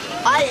 aren't you?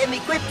 I am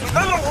equipped with...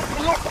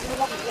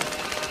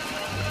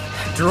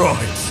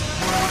 Droids.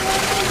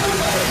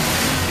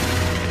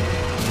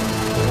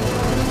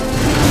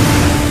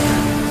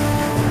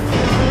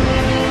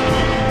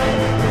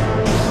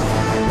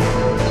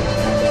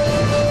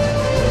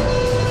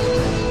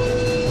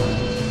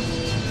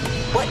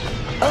 What?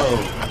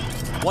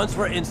 Oh. Once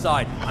we're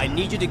inside, I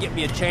need you to get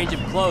me a change of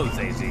clothes,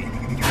 AZ.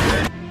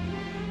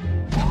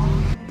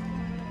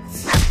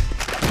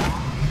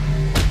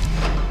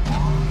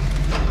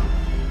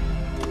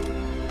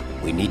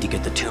 We need to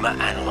get the tumor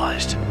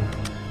analyzed.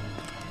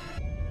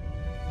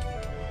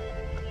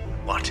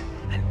 What?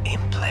 An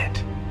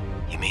implant?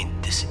 You mean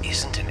this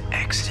isn't an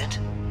accident?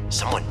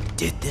 Someone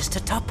did this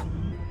to Tup?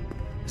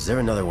 Is there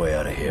another way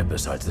out of here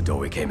besides the door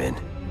we came in?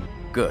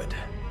 Good.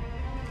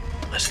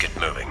 Let's get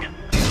moving.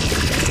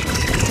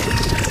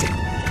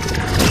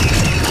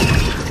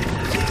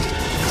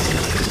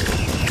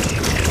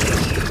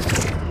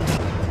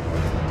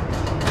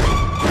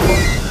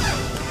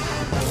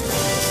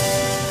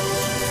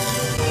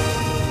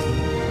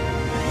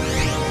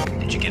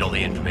 Did you get all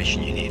the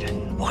information you need?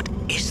 What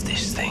is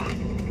this thing?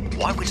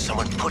 Why would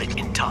someone put it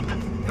in Tup?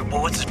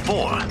 What's it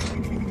for?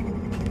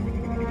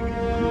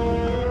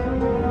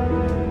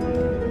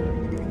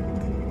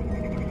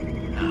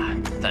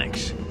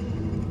 Thanks.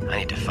 I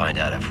need to find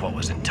out if what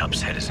was in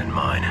Tup's head is in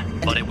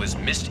mine. But it was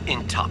missed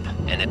in Tup,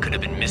 and it could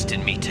have been missed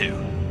in me too.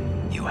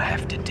 You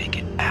have to take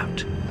it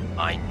out.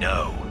 I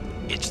know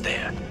it's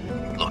there.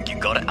 Look, you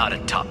got it out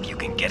of Tup, you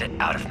can get it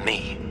out of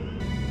me.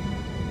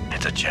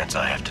 It's a chance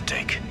I have to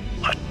take.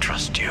 I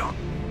trust you.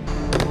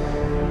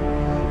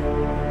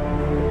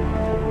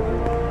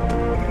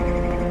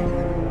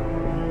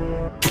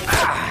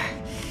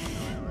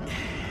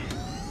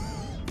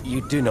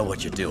 You do know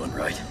what you're doing,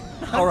 right?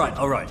 All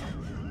right.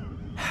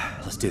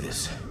 Let's do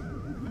this.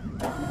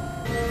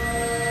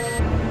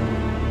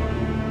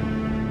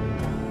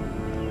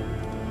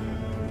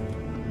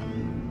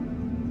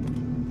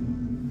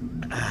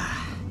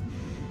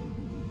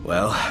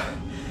 Well,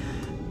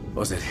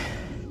 was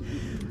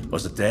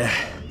it there?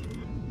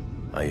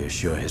 Are you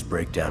sure his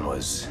breakdown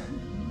was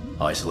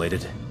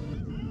isolated?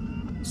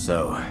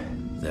 So,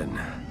 then,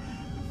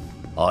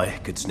 I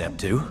could snap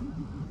too?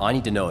 I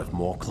need to know if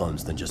more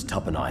clones than just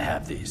Tup and I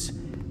have these.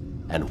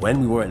 And when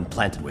we were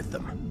implanted with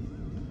them.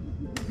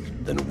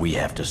 Then we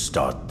have to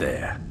start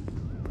there.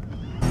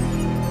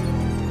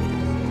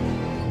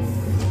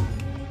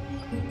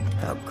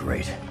 Oh,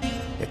 great.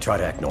 Yeah, try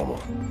to act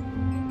normal.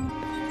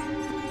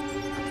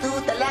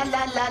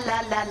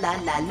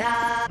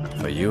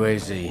 For you,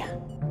 AZ?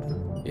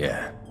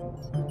 Yeah.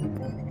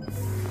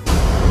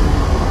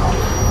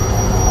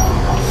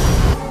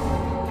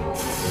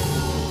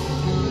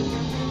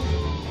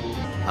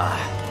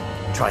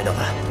 Try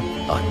another.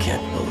 I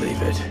can't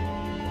believe it.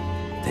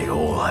 They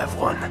all have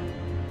one.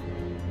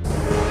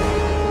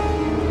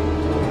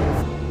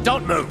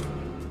 Don't move!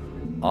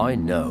 I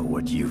know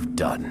what you've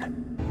done.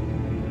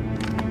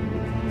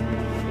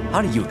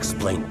 How do you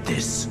explain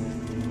this?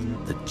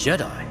 The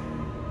Jedi?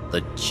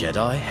 The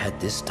Jedi had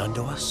this done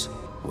to us?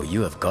 Well,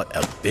 you have got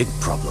a big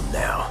problem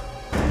now.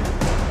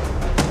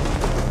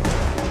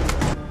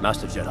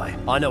 Master Jedi,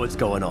 I know what's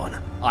going on.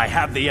 I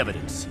have the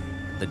evidence.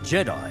 The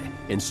Jedi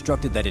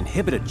instructed that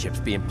inhibitor chips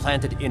be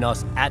implanted in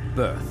us at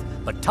birth,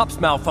 but Tup's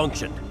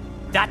malfunctioned.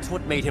 That's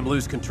what made him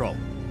lose control.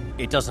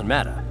 It doesn't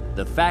matter.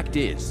 The fact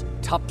is,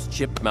 Tup's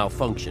chip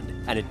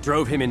malfunctioned, and it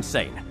drove him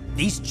insane.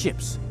 These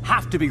chips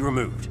have to be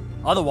removed.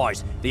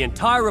 Otherwise, the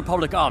entire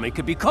Republic army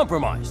could be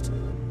compromised.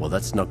 Well,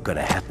 that's not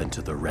gonna happen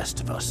to the rest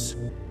of us.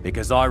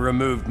 Because I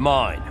removed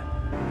mine.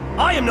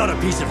 I am not a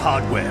piece of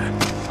hardware.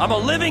 I'm a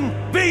living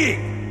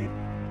being!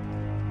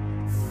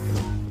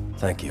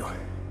 Thank you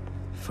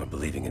for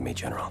believing in me,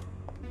 General.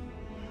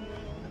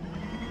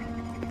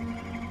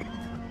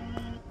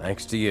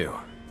 Thanks to you.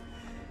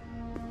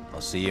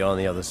 I'll see you on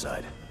the other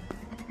side.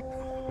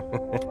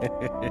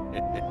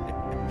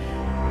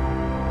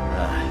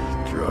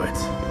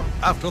 Droids.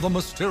 After the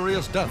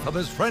mysterious death of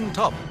his friend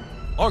Tup,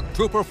 ARC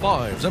Trooper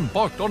 5s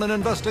embarked on an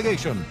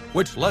investigation,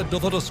 which led to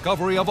the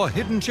discovery of a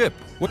hidden chip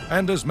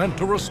and is meant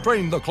to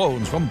restrain the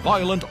clones from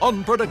violent,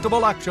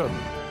 unpredictable action.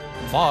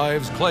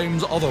 Fives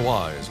claims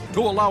otherwise,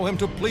 to allow him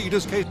to plead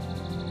his case.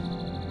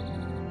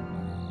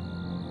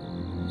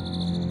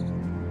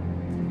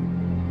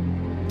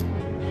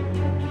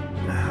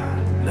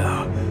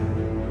 No.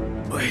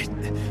 Wait.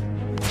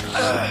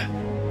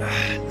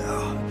 No.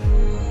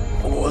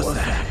 What was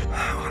that?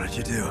 What did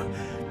you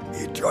do?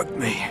 You drugged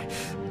me.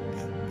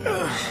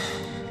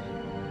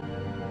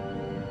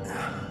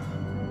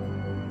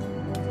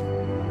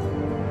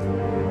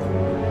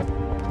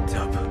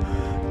 Tub.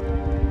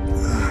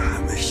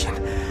 Mission.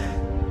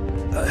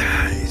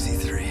 Easy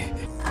 3.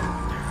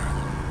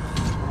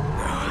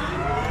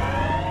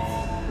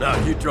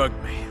 No, you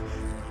drugged me.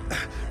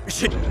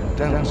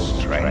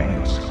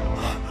 Demonstrate.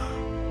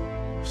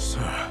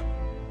 Sir.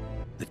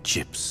 The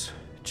chips,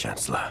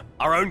 Chancellor.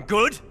 Our own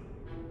good?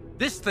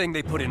 This thing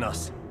they put in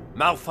us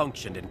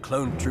malfunctioned in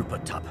Clone Trooper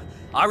Tub.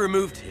 I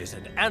removed his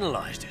and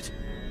analyzed it.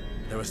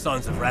 There were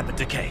signs of rapid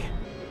decay.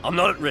 I'm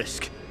not at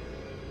risk.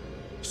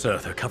 Sir,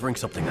 they're covering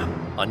something up.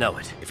 I know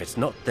it. If it's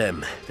not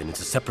them, then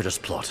it's a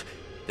separatist plot.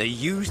 They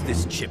used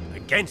this chip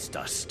against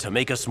us to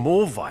make us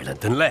more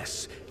violent than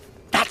less.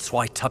 That's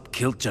why Tub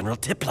killed General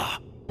Tiplar.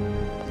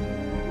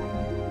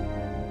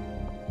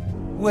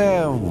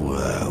 Where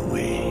were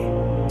we?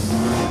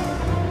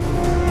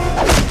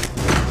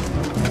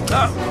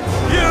 No!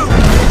 You!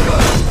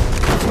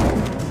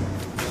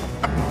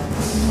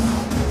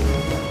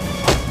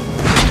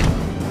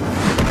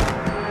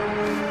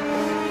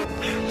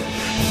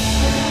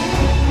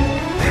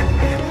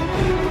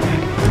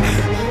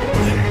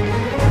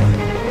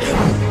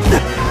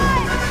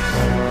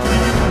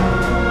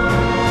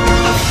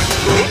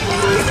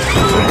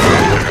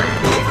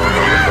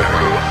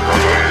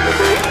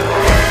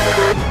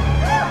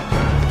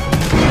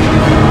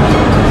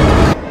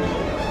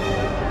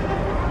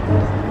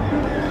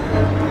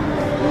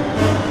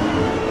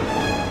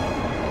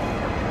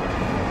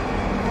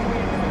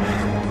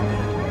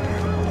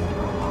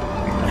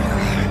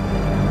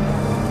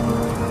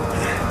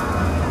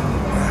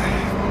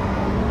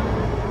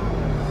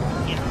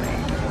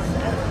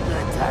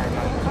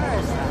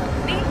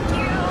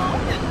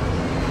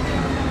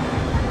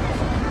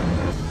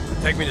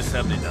 Take me to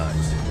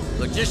 79s.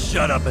 Look, just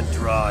shut up and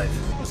drive.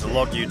 There's a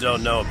lot you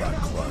don't know about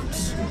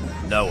clones.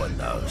 No one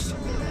knows.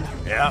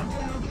 Yeah?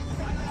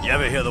 You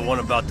ever hear the one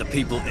about the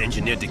people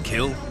engineered to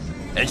kill?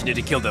 Engineered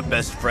to kill their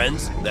best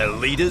friends, their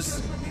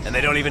leaders, and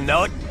they don't even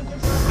know it?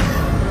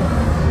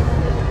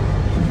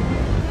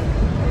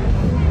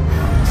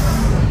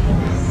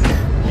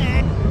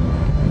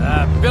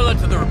 Billet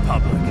to the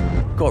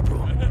Republic.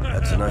 Corporal,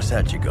 that's a nice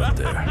hat you got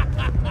there.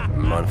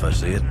 Mind if I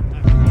see it?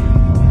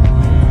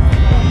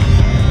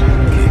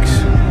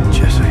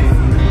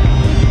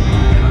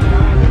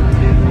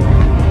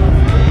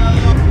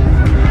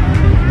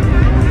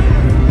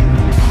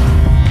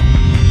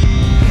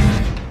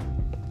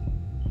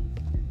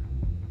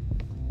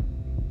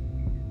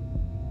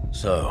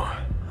 So,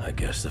 I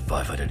guess the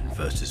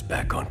 501st is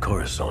back on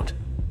Coruscant.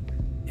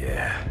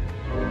 Yeah,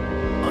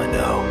 I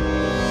know.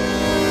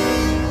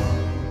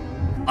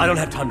 I don't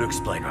have time to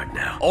explain right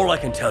now. All I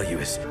can tell you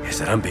is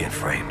that I'm being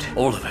framed.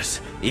 All of us,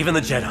 even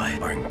the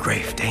Jedi, are in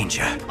grave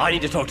danger. I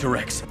need to talk to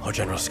Rex or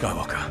General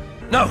Skywalker.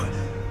 No!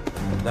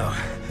 No.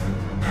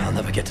 I'll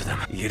never get to them.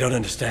 You don't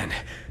understand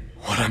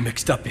what I'm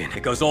mixed up in.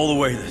 It goes all the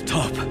way to the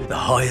top. The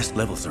highest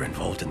levels are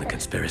involved in the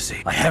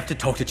conspiracy. I have to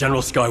talk to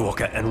General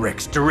Skywalker and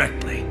Rex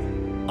directly.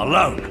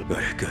 Alone.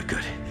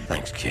 Good.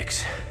 Thanks,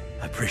 Kix.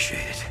 I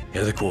appreciate it.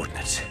 Here are the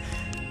coordinates.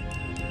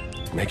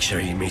 Make sure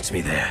he meets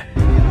me there.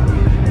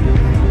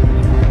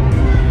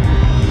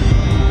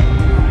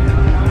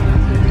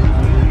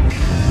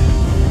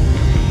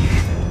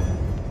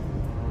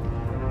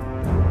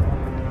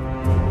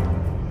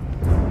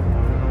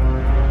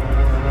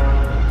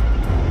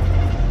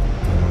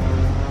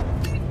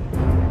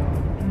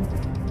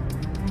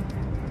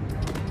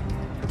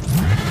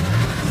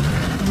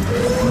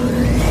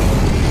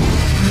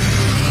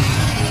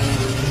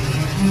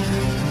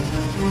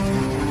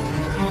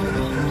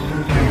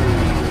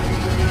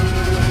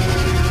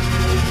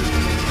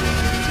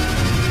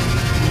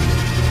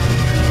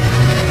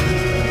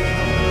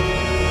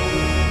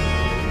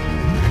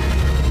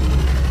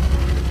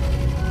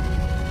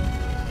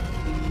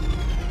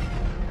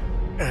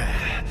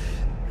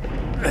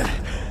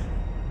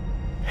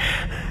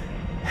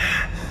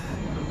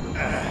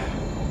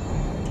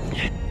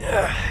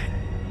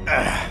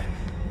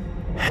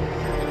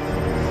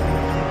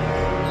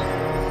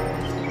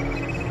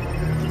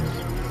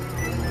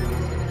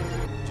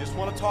 Just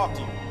want to talk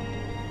to you.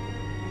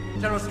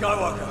 General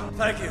Skywalker,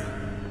 thank you.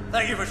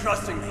 Thank you for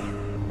trusting me.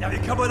 Now you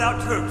come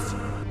without troops.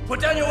 Put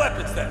down your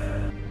weapons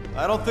then.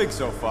 I don't think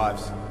so,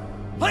 Fives.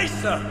 Please,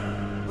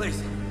 sir.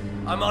 Please.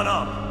 I'm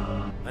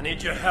unarmed. I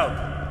need your help.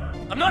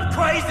 I'm not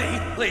crazy.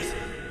 Please,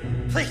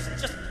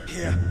 just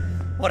hear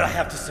what I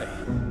have to say.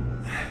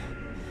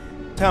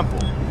 Temple.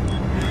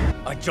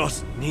 I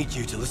just need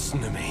you to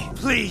listen to me.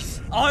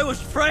 Please! I was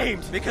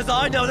framed because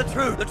I know the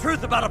truth. The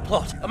truth about a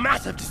plot. A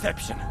massive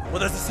deception. Well,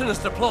 there's a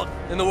sinister plot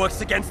in the works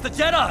against the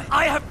Jedi.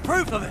 I have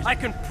proof of it. I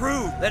can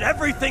prove that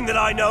everything that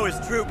I know is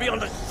true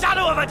beyond a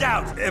shadow of a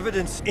doubt.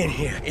 Evidence in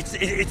here. It's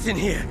in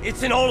here.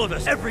 It's in all of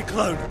us. Every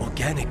clone.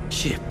 Organic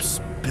chips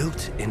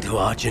built into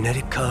our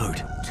genetic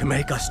code to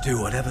make us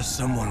do whatever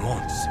someone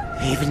wants.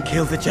 Even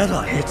kill the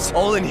Jedi. It's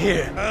all in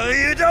here.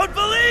 You don't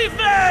believe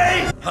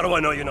me! How do I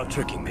know you're not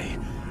tricking me?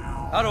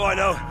 How do I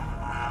know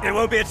it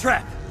won't be a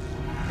trap?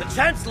 The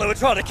Chancellor would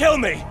try to kill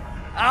me.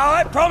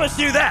 I promise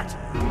you that.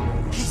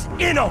 He's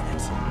in on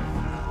it.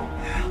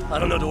 I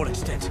don't know to what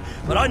extent,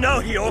 but I know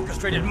he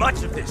orchestrated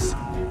much of this.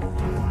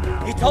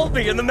 He told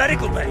me in the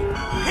medical bay.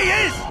 He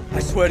is! I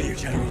swear to you,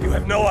 General, you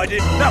have no idea.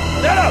 No!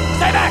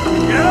 Stay back!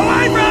 Get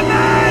away from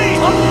me!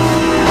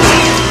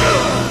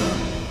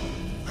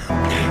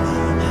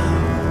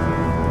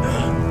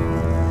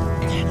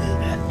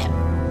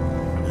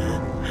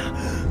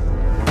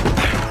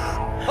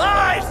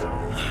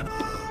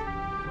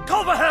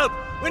 Call for help!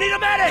 We need a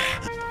medic!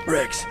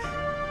 Rex,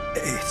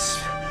 it's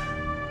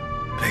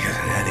bigger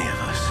than any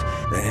of us,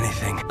 than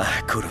anything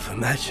I could have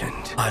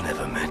imagined. I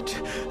never meant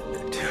to.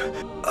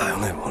 I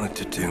only wanted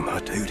to do my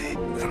duty,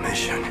 the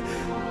mission.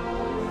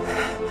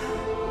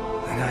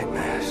 The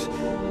nightmares.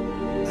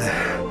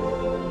 They're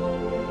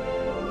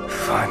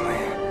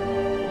finally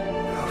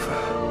over.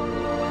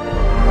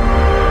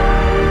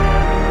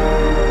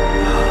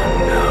 Oh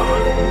no.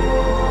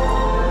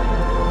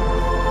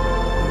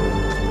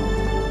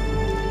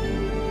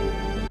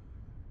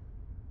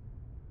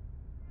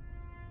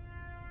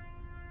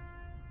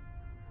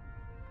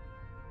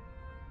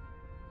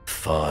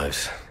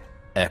 Fives.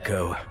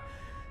 Echo.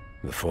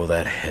 Before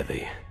that,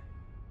 Heavy.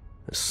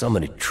 There's so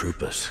many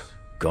troopers.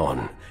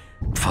 Gone.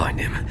 Find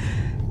him.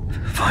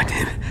 Find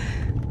him.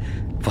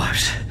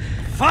 Fives.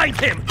 Find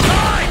him!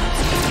 Find!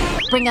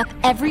 Bring up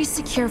every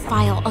secure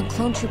file on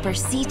Clone Trooper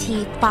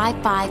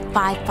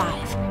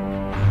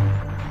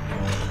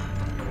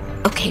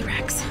CT-5555. Okay,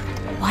 Rex.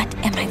 What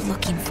am I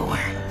looking for?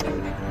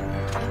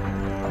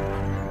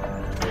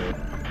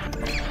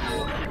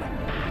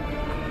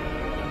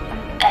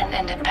 An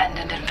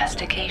independent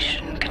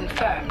investigation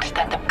confirmed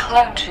that the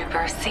Clone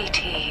Trooper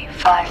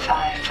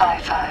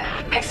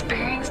CT-5555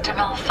 experienced a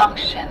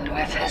malfunction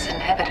with his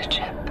inhibitor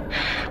chip.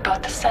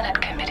 Both the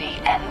Senate Committee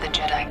and the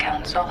Jedi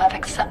Council have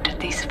accepted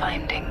these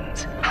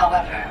findings.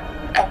 However,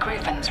 a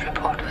grievance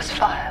report was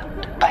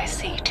filed by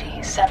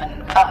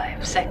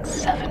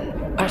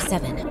CT-5567.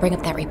 R7, bring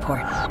up that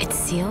report. It's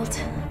sealed?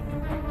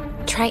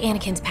 Try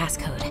Anakin's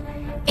passcode.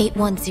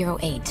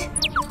 8108.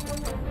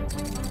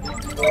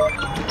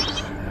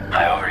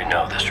 I already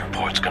know this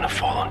report's gonna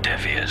fall on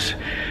deaf ears,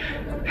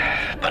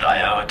 but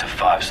I owe it to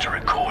Fives to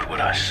record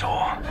what I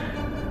saw.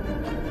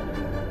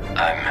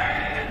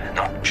 I'm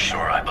not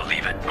sure I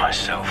believe it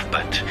myself,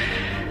 but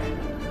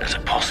there's a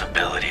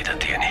possibility that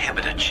the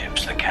inhibitor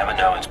chips the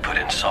Kaminoans put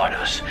inside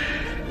us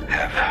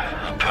have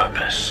a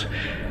purpose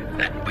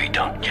that we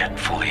don't yet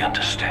fully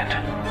understand.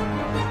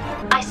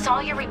 I saw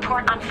your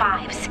report on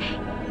Fives.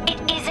 It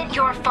isn't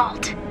your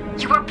fault.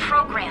 You were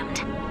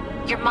programmed.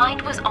 Your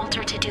mind was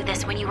altered to do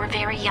this when you were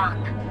very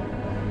young.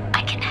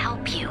 I can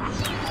help you.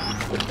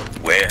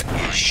 Where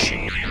is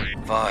she?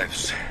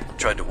 Fives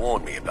tried to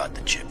warn me about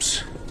the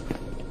chips,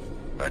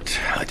 but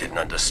I didn't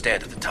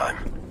understand at the time.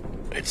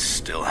 It's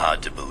still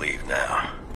hard to believe now.